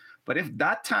fast. But if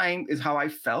that time is how I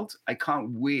felt, I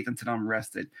can't wait until I'm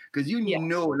rested. Because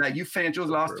like you finish those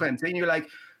last 20 and you're like,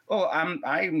 oh, I'm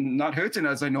not hurting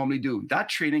as I normally do. That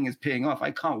training is paying off.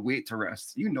 I can't wait to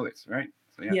rest. You know it, right?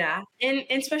 So, yeah. And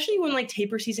especially when like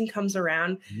taper season comes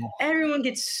around, everyone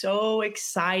gets so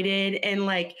excited and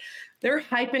like they're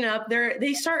hyping up.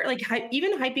 They start like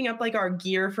even hyping up like our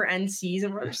gear for NCs,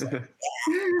 and we're just like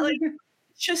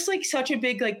it's just like such a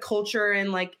big like culture,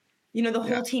 and like the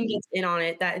whole team gets in on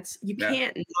it. That you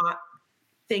can't not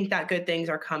think that good things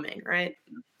are coming, right?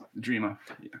 Dreamer.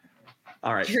 Yeah.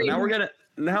 All right. So now we're gonna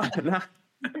now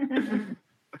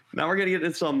we're gonna get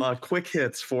into some quick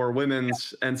hits for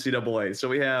women's NCAA. So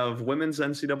we have women's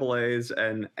NCAAs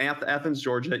and Athens,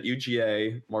 Georgia at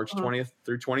UGA, March 20th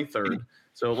through 23rd.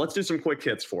 So let's do some quick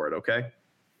hits for it, okay?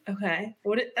 Okay.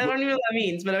 I don't even know what that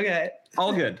means, but okay.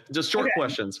 All good. Just short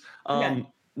questions.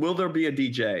 Will there be a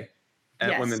DJ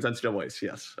at women's NCAAs?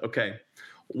 Yes. Okay.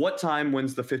 What time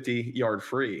wins the 50-yard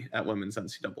free at women's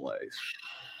NCAAs?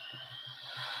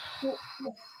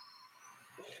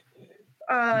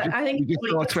 I think we just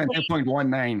saw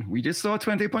 20.19. We just saw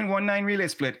 20.19 relay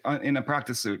split in a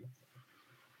practice suit.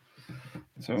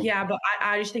 So yeah, but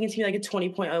I just think it's gonna be like a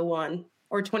 20.01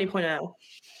 or 20.0.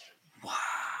 What?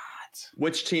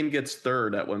 Which team gets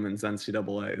third at women's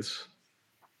NCAAs?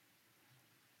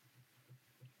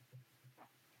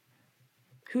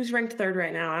 Who's ranked third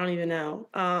right now? I don't even know.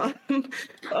 I don't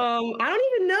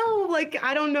even know. Like,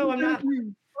 I don't know. I'm not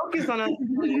focused on other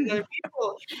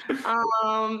people.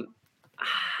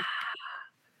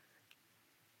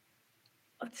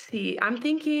 Let's see. I'm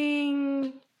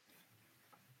thinking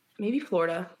maybe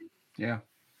Florida. Yeah,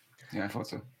 I thought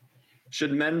so.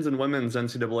 Should men's and women's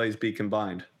NCAAs be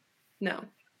combined? No.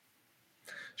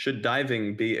 Should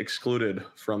diving be excluded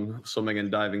from swimming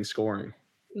and diving scoring?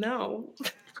 No.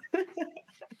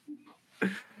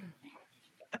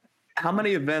 How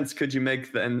many events could you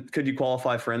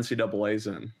qualify for NCAAs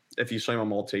in if you swim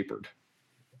them all tapered?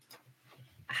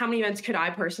 How many events could I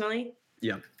personally?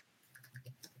 Yeah.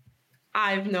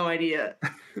 I have no idea.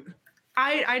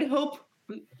 I'd hope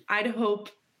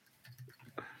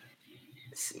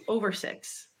over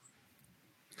 6.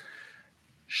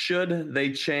 Should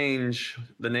they change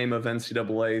the name of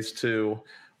NCAAs to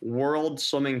World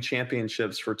Swimming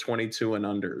Championships for 22 and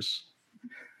unders?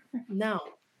 No.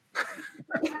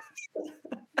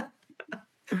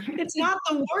 It's not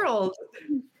the world.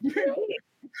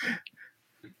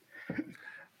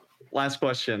 Last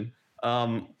question.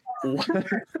 All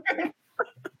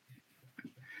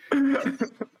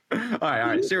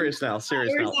right. Serious now. Is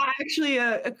that actually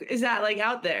is that like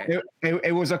out there?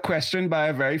 It was a question by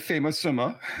a very famous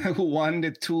swimmer who won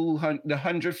the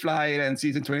 100 fly in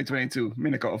season 2022,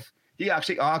 Minikov. He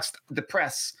actually asked the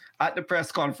press at the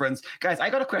press conference, guys, I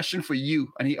got a question for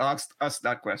you. And he asked us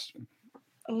that question.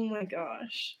 Oh my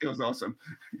gosh. It was awesome.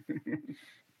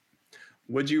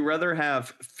 Would you rather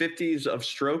have 50s of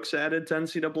strokes added to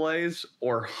NCAAs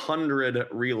or 100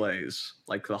 relays,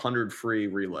 like the 100 free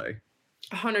relay?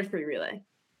 100 free relay.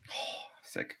 Oh,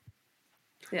 sick.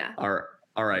 Yeah.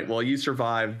 All right. Well, you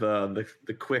survived the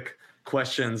quick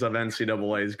questions of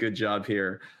NCAAs. Good job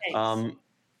here. Thanks.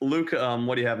 Luke,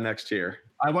 what do you have next here?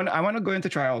 I want to go into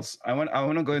trials. I want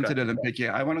to go into the Olympic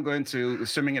year. I want to go into the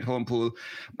swimming at home pool.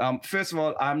 First of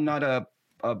all, I'm not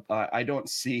I don't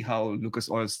see how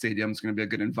Lucas Oil Stadium is going to be a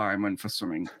good environment for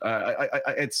swimming.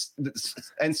 It's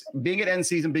being at end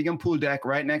season, being on pool deck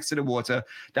right next to the water,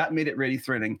 that made it really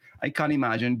thrilling. I can't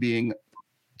imagine being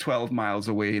 12 miles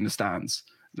away in the stands.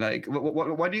 Like,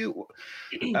 what do you,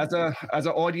 as an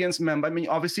audience member? I mean,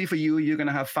 obviously for you, you're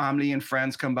gonna have family and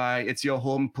friends come by. It's your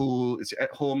home pool. It's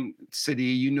at home city.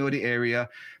 You know the area.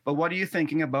 But what are you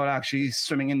thinking about actually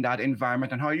swimming in that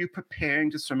environment, and how are you preparing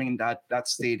to swimming in that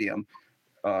stadium?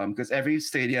 Because every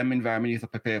stadium environment you have to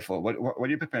prepare for. What are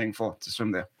you preparing for to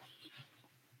swim there?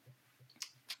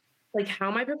 Like,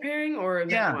 how am I preparing? Or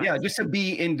yeah, just to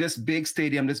be in this big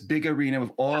stadium, this big arena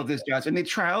with all of this jazz. And the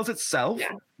trials itself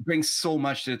brings so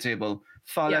much to the table,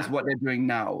 far less what they're doing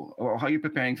now. Or how are you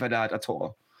preparing for that at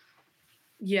all?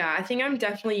 Yeah, I think I'm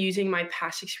definitely using my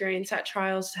past experience at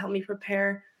trials to help me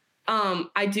prepare.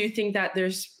 I do think that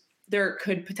there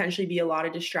could potentially be a lot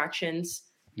of distractions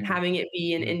having it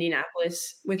be in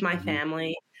Indianapolis with my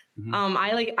family.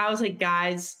 I was like,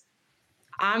 guys,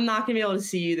 I'm not going to be able to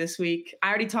see you this week. I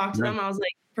already talked to them. I was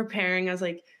like preparing. I was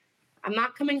like, I'm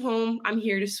not coming home. I'm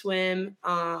here to swim.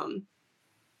 And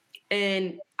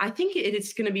I think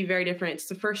it's going to be very different. It's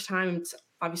the first time it's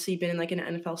obviously been in like an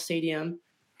NFL stadium.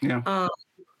 Yeah.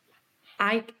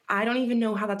 I don't even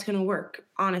know how that's going to work.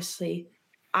 Honestly,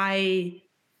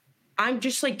 I'm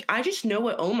just like, I just know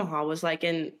what Omaha was like.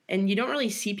 And you don't really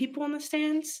see people in the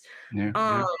stands.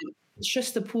 It's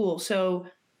just the pool. So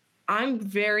I'm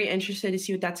very interested to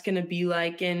see what that's going to be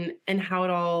like and how it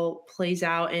all plays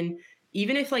out. And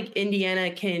even if like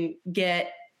Indiana can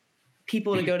get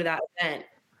people to go to that event,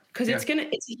 because it's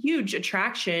a huge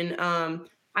attraction.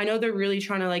 I know they're really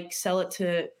trying to like sell it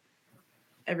to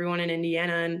everyone in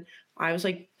Indiana. And I was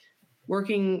like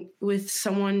working with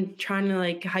someone trying to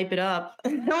like hype it up.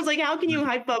 I was like, how can you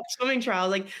hype up swimming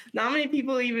trials? Like, not many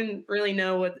people even really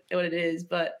know what it is,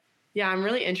 but yeah, I'm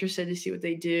really interested to see what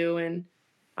they do. And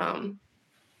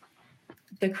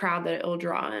the crowd that it'll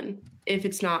draw in, if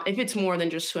it's more than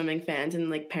just swimming fans and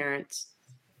like parents.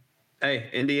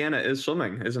 Hey, Indiana is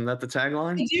swimming. Isn't that the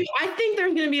tagline? I think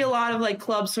there's going to be a lot of like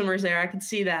club swimmers there. I could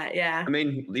see that. Yeah. I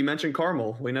mean, you mentioned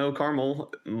Carmel. We know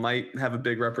Carmel might have a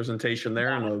big representation there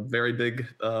and a very big,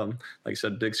 like I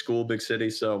said, big school, big city.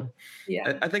 So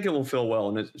yeah, I think it will feel well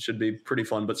and it should be pretty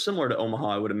fun, but similar to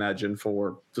Omaha, I would imagine,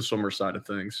 for the swimmer side of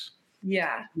things.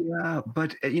 Yeah. Yeah.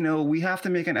 But, we have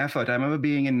to make an effort. I remember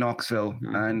being in Knoxville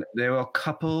and there were a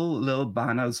couple little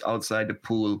banners outside the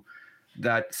pool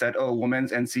that said, oh,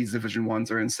 women's NC's Division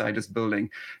 1s are inside this building.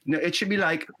 No, it should be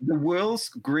like the world's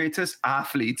greatest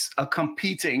athletes are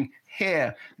competing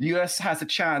here. The U.S. has a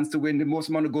chance to win the most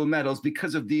amount of gold medals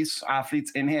because of these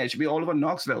athletes in here. It should be all over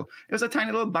Knoxville. It was a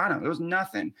tiny little banner. It was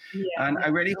nothing. Yeah. And I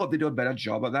really hope they do a better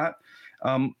job of that.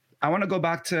 I want to go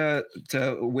back to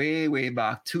way, way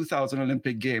back, 2000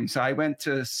 Olympic Games. So I went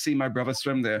to see my brother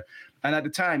swim there. And at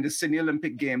the time, the Sydney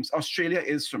Olympic Games, Australia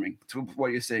is swimming, to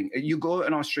what you're saying. You go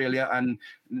in Australia and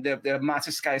there are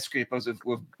massive skyscrapers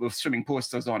with swimming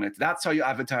posters on it. That's how you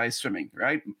advertise swimming,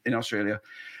 right, in Australia.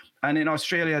 And in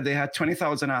Australia, they had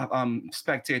 20,000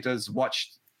 spectators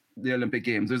watch the Olympic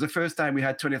Games. It was the first time we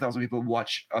had 20,000 people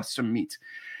watch a swim meet.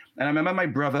 And I remember my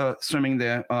brother swimming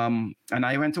there, and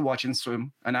I went to watch him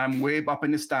swim, and I'm way up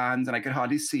in the stands, and I could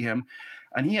hardly see him.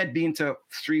 And he had been to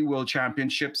 3 world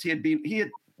championships. He had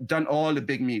done all the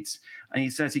big meets. And he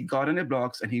says he got on the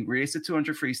blocks and he raced the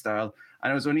 200 freestyle.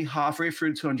 And it was only halfway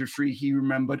through 200 free, he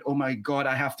remembered, oh my God,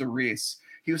 I have to race.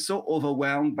 He was so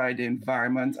overwhelmed by the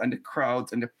environment and the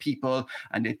crowds and the people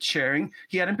and the cheering.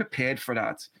 He hadn't prepared for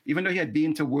that, even though he had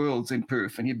been to Worlds in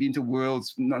Perth and he had been to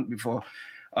Worlds not before.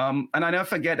 And I never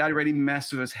forget that really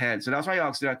messed with his head. So that's why I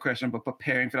asked you that question about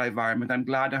preparing for that environment. I'm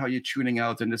glad how you're tuning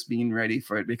out and just being ready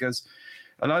for it, because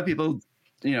a lot of people,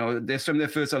 they swim their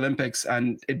first Olympics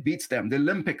and it beats them. The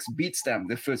Olympics beats them,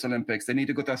 the first Olympics. They need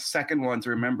to go to a second one to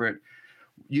remember it.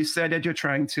 You said that you're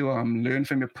trying to learn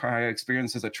from your prior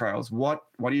experiences at trials. What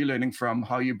are you learning from?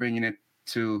 How are you bringing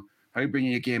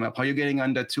your game up? How are you getting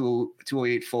under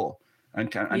 2084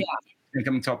 and coming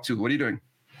top 2? What are you doing?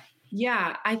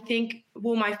 Yeah, I think,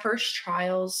 my first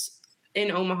trials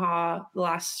in Omaha, the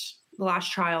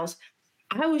last trials,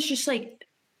 I was just like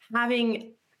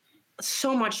having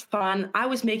so much fun. I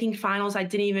was making finals I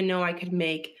didn't even know I could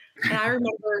make. And I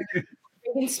remember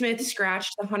Smith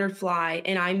scratched the 100 fly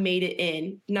and I made it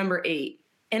in number 8.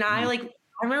 And I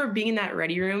remember being in that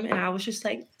ready room and I was just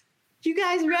like, you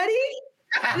guys ready?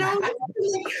 And I was like,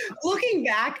 looking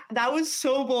back, that was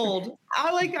so bold.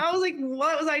 I was like,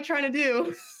 what was I trying to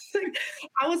do?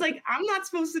 I was like, I'm not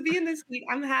supposed to be in this heat.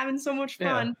 I'm having so much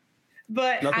fun. Yeah.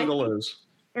 But nothing to lose.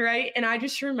 Right. And I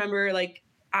just remember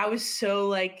I was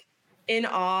so in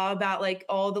awe about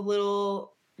all the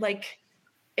little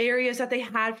areas that they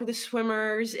had for the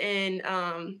swimmers, and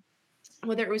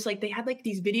whether it was they had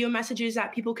these video messages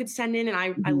that people could send in, and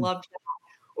I loved that.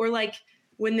 Or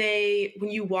when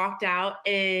you walked out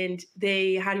and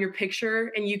they had your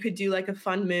picture and you could do a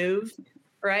fun move,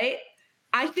 right?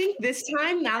 I think this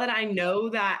time, now that I know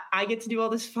that I get to do all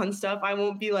this fun stuff, I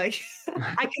won't be I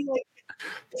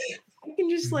can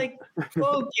just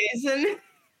focus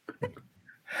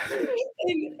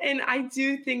and I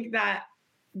do think that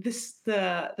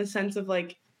the sense of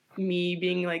me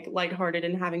being lighthearted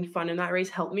and having fun in that race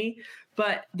helped me.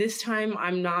 But this time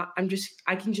I can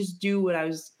just do what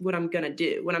I'm gonna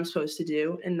do, what I'm supposed to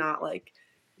do, and not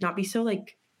be so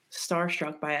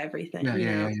starstruck by everything.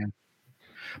 Yeah.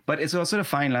 But it's also the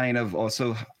fine line of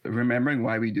also remembering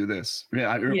why we do this.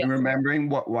 Remembering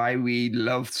why we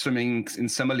love swimming in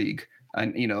summer league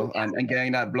and and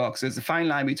getting that block. So it's a fine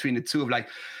line between the two of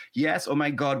yes, oh my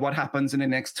God, what happens in the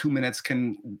next 2 minutes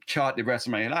can chart the rest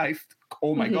of my life.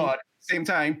 Oh my God. Same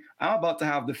time, I'm about to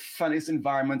have the funnest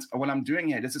environment of what I'm doing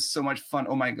here. This is so much fun.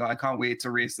 Oh my God, I can't wait to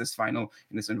race this final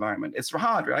in this environment. It's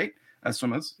hard, right? As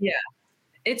swimmers. Yeah,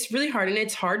 it's really hard. And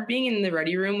it's hard being in the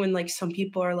ready room when some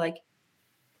people are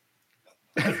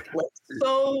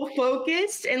so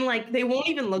focused and they won't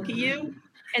even look at you.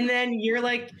 And then you're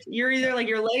either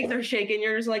your legs are shaking,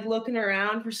 you're just looking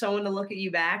around for someone to look at you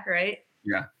back, right?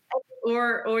 Yeah.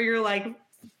 Or you're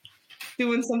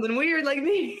doing something weird like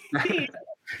me.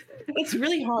 It's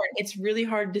really hard. It's really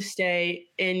hard to stay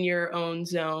in your own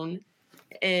zone,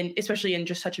 and especially in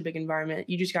just such a big environment.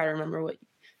 You just got to remember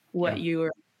what you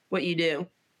do.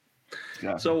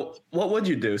 Yeah. So what would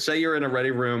you do? Say you're in a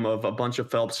ready room of a bunch of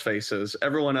Phelps faces.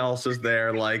 Everyone else is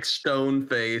there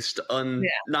stone-faced,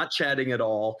 not chatting at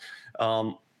all.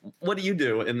 What do you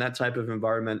do in that type of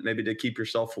environment, maybe to keep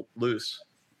yourself loose?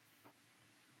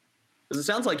 Because it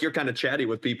sounds like you're kind of chatty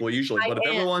with people usually, but if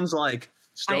everyone's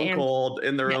stone cold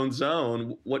in their own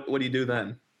zone, what do you do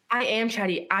then? I am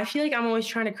chatty. I feel I'm always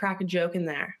trying to crack a joke in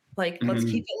there. Let's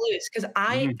keep it loose. Because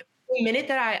the minute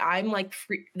that I'm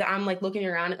free, that I'm looking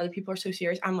around and other people are so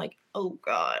serious, I'm oh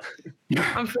God,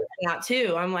 I'm freaking out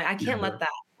too. I'm I can't let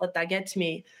that get to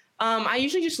me. I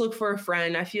usually just look for a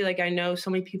friend. I feel I know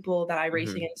so many people that I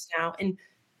race against now, and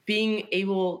being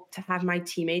able to have my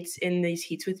teammates in these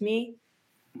heats with me,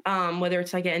 whether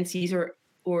it's at NCs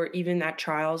or even at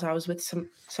trials, I was with some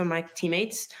of my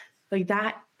teammates,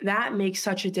 that makes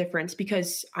such a difference,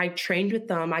 because I trained with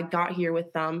them, I got here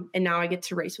with them, and now I get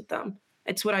to race with them.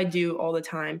 It's what I do all the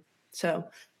time. So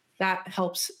that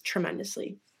helps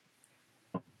tremendously.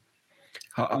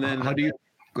 How do you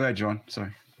go ahead, John? Sorry.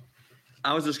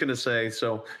 I was just going to say,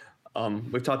 so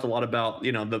we've talked a lot about,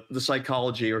 the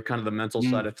psychology or kind of the mental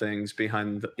side of things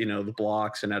behind, the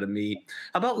blocks and at a meet.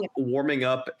 How about warming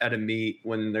up at a meet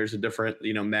when there's a different,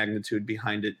 magnitude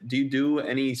behind it? Do you do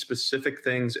any specific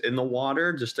things in the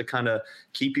water just to kind of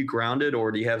keep you grounded,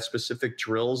 or do you have specific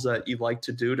drills that you like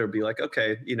to do to be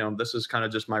okay, this is kind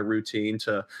of just my routine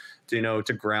to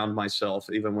ground myself,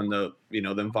 even when the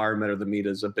environment or the meet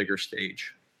is a bigger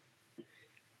stage?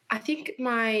 I think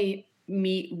my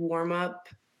meet warm up,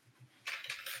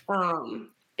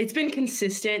 it's been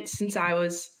consistent since I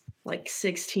was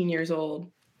 16 years old.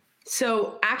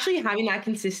 So actually having that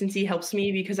consistency helps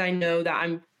me, because I know that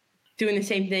I'm doing the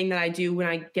same thing that I do when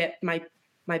I get my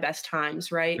best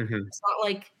times, right? Mhm. It's not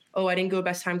like, oh, I didn't go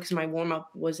best time because my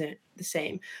warm-up wasn't the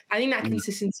same. I think that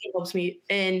consistency helps me.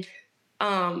 And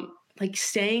like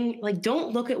staying, like,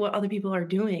 don't look at what other people are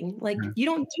doing. Like, you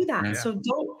don't do that. Yeah. So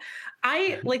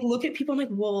I like look at people and like,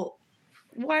 well,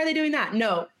 why are they doing that?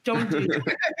 No, don't do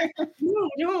that.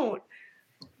 No,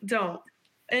 don't.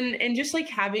 And just like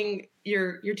having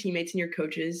your teammates and your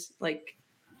coaches like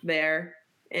there,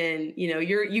 and you know,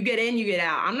 you get in, you get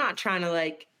out. I'm not trying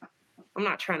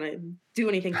to do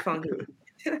anything funky.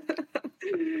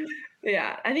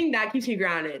 Yeah, I think that keeps me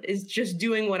grounded, is just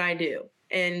doing what I do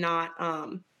and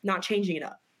not changing it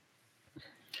up.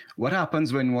 What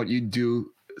happens when what you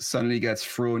do suddenly gets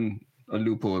thrown a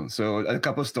loophole? So a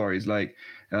couple of stories, like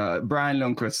Brian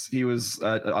Lundquist, he was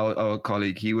our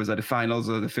colleague. He was at the finals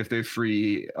of the 50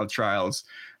 free trials,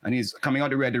 and he's coming out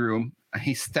the ready room, and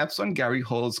he steps on Gary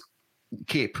Hall's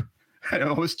cape and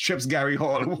almost trips Gary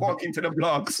Hall walking to the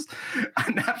blocks,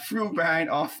 and that threw Brian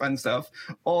off and stuff.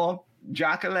 Or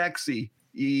Jack Alexi,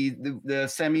 the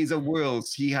semis of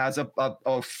Worlds, he has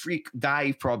a freak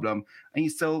dive problem, and he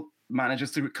still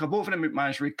manages to recover. Both of them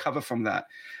manage to recover from that.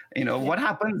 You know, what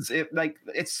happens if, like,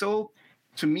 it's so,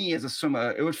 to me as a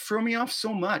swimmer, it would throw me off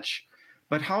so much.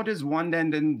 But how does one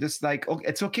then just like, oh,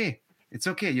 it's okay. It's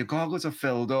okay. Your goggles are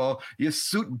filled, or your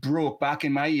suit broke back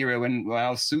in my era when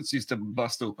our suits used to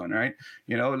bust open, right?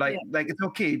 You know, like it's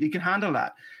okay. You can handle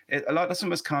that. A lot of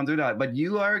swimmers can't do that. But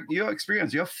you're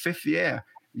experienced. You're fifth year.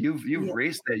 You've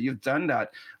raced it. You've done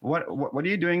that. What are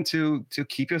you doing to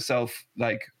keep yourself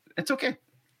like, it's okay.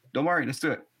 Don't worry. Let's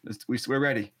do it. We're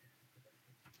ready.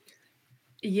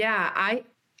 Yeah,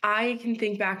 I can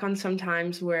think back on some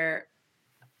times where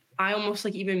I almost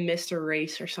like even missed a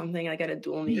race or something, like at a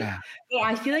dual meet. Yeah. But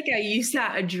I feel like I use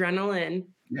that adrenaline.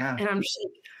 Yeah. And I'm just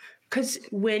like, because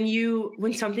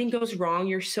when something goes wrong,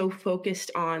 you're so focused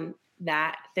on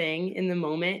that thing in the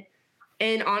moment.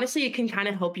 And honestly, it can kind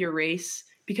of help your race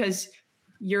because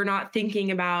you're not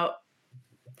thinking about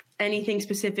anything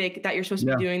specific that you're supposed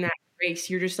to be doing that race.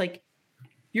 You're just like,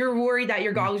 you're worried that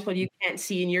your goggles full, you can't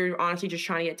see, and you're honestly just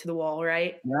trying to get to the wall,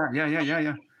 right?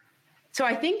 Yeah. So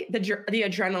I think the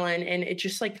adrenaline, and it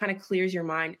just like kind of clears your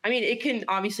mind. I mean, it can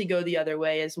obviously go the other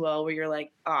way as well, where you're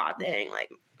like, dang, like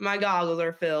my goggles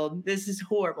are filled. This is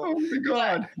horrible. Oh my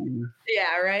God. But,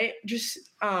 yeah, right. Just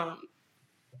I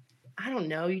don't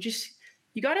know.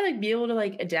 You got to like be able to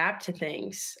like adapt to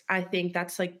things. I think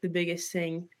that's like the biggest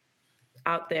thing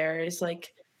out there is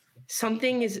like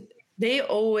they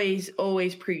always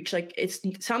preach like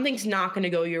something's not going to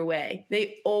go your way.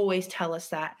 They always tell us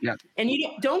that. Yeah. And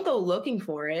you don't go looking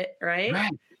for it, right?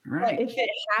 Right. But if it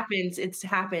happens, it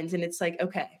happens, and it's like,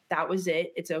 okay, that was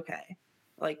it. It's okay.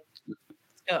 Like, let's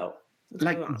go.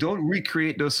 Like, don't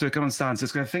recreate those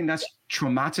circumstances, because I think that's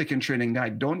traumatic in training.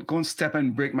 That don't go and step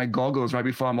and break my goggles right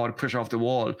before I'm about to push off the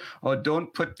wall, or don't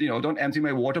empty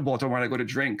my water bottle when I go to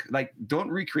drink. Like, don't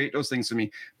recreate those things for me.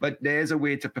 But there's a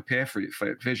way to prepare for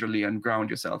it visually and ground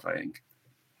yourself, I think.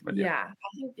 But I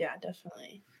think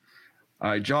definitely. All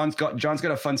right, John's got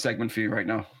a fun segment for you right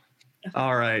now.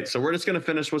 All right, so we're just going to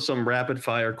finish with some rapid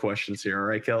fire questions here. All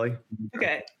right, Kelly?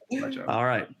 Okay. All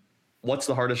right. What's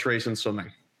the hardest race in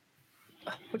swimming?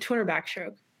 200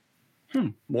 backstroke.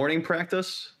 Morning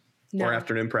practice or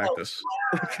afternoon practice?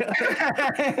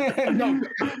 No.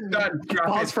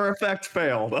 Pause for effect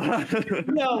failed.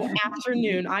 No,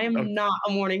 afternoon. I am not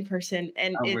a morning person,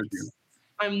 and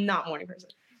I'm not a morning person.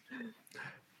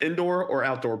 Indoor or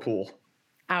outdoor pool?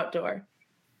 Outdoor.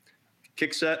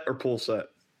 Kick set or pool set?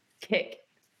 Kick.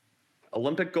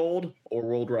 Olympic gold or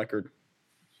world record?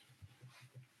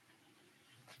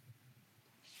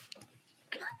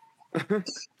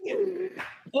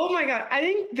 Oh my God. I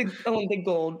think the Olympic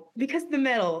gold, because the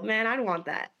medal, man, I'd want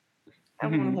that. I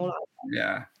want to hold on.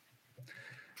 Yeah.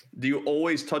 Do you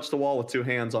always touch the wall with two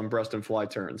hands on breast and fly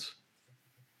turns?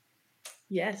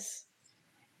 Yes.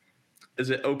 Is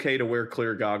it okay to wear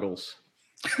clear goggles?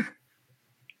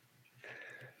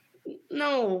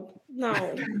 No.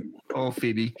 Oh,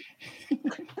 Phoebe.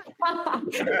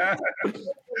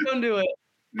 Don't do it.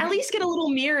 At least get a little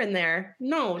mirror in there.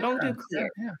 No, don't do clear.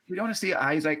 Yeah. You don't want to see your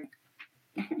eyes like.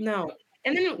 No.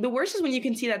 And then the worst is when you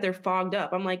can see that they're fogged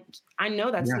up. I'm like, I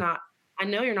know I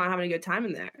know you're not having a good time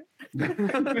in there.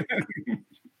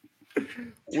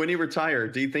 When you retire,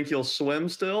 do you think you'll swim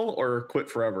still or quit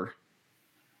forever?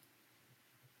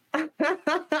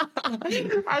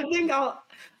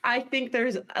 I think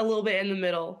there's a little bit in the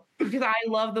middle, because I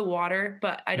love the water,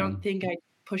 but I don't think I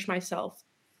push myself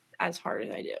as hard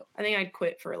as I do. I think I'd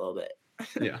quit for a little bit.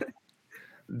 Yeah.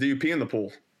 Do you pee in the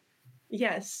pool?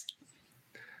 Yes.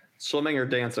 Swimming or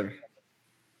dancing?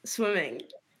 Swimming.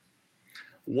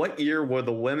 What year will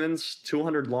the women's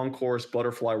 200 long course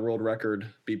butterfly world record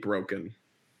be broken?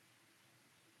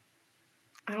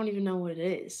 I don't even know what it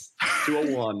is.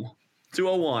 201.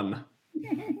 201.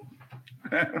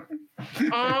 I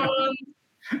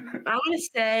want to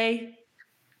say,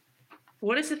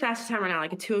 what is the fastest time right now?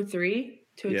 Like a 203?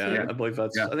 202? Yeah, I believe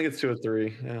that's. Yeah. I think it's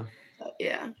 203. Yeah.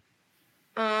 Yeah.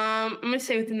 I'm gonna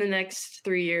say within the next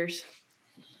 3 years.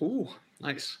 Ooh,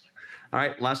 nice. All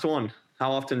right, last one.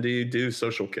 How often do you do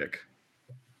social kick?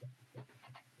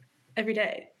 Every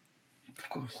day. Of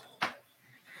course.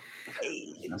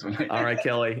 All right,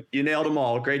 Kelly, you nailed them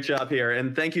all. Great job here,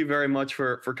 and thank you very much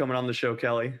for coming on the show,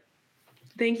 Kelly.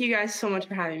 Thank you guys so much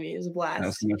for having me. It was a blast. That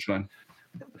was so much fun.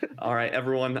 All right,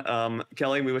 everyone.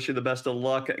 Kelly, we wish you the best of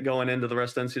luck going into the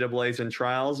rest of NCAAs and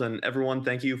trials. And everyone,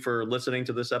 thank you for listening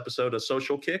to this episode of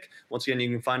Social Kick. Once again, you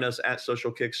can find us at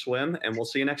Social Kick Swim, and we'll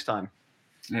see you next time.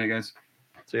 Hey, guys.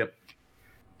 See ya.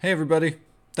 Hey, everybody.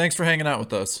 Thanks for hanging out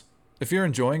with us. If you're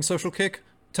enjoying Social Kick,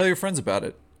 tell your friends about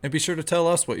it. And be sure to tell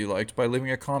us what you liked by leaving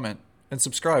a comment and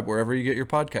subscribe wherever you get your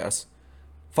podcasts.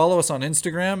 Follow us on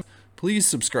Instagram. Please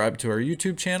subscribe to our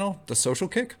YouTube channel, The Social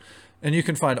Kick. And you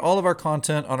can find all of our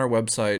content on our website,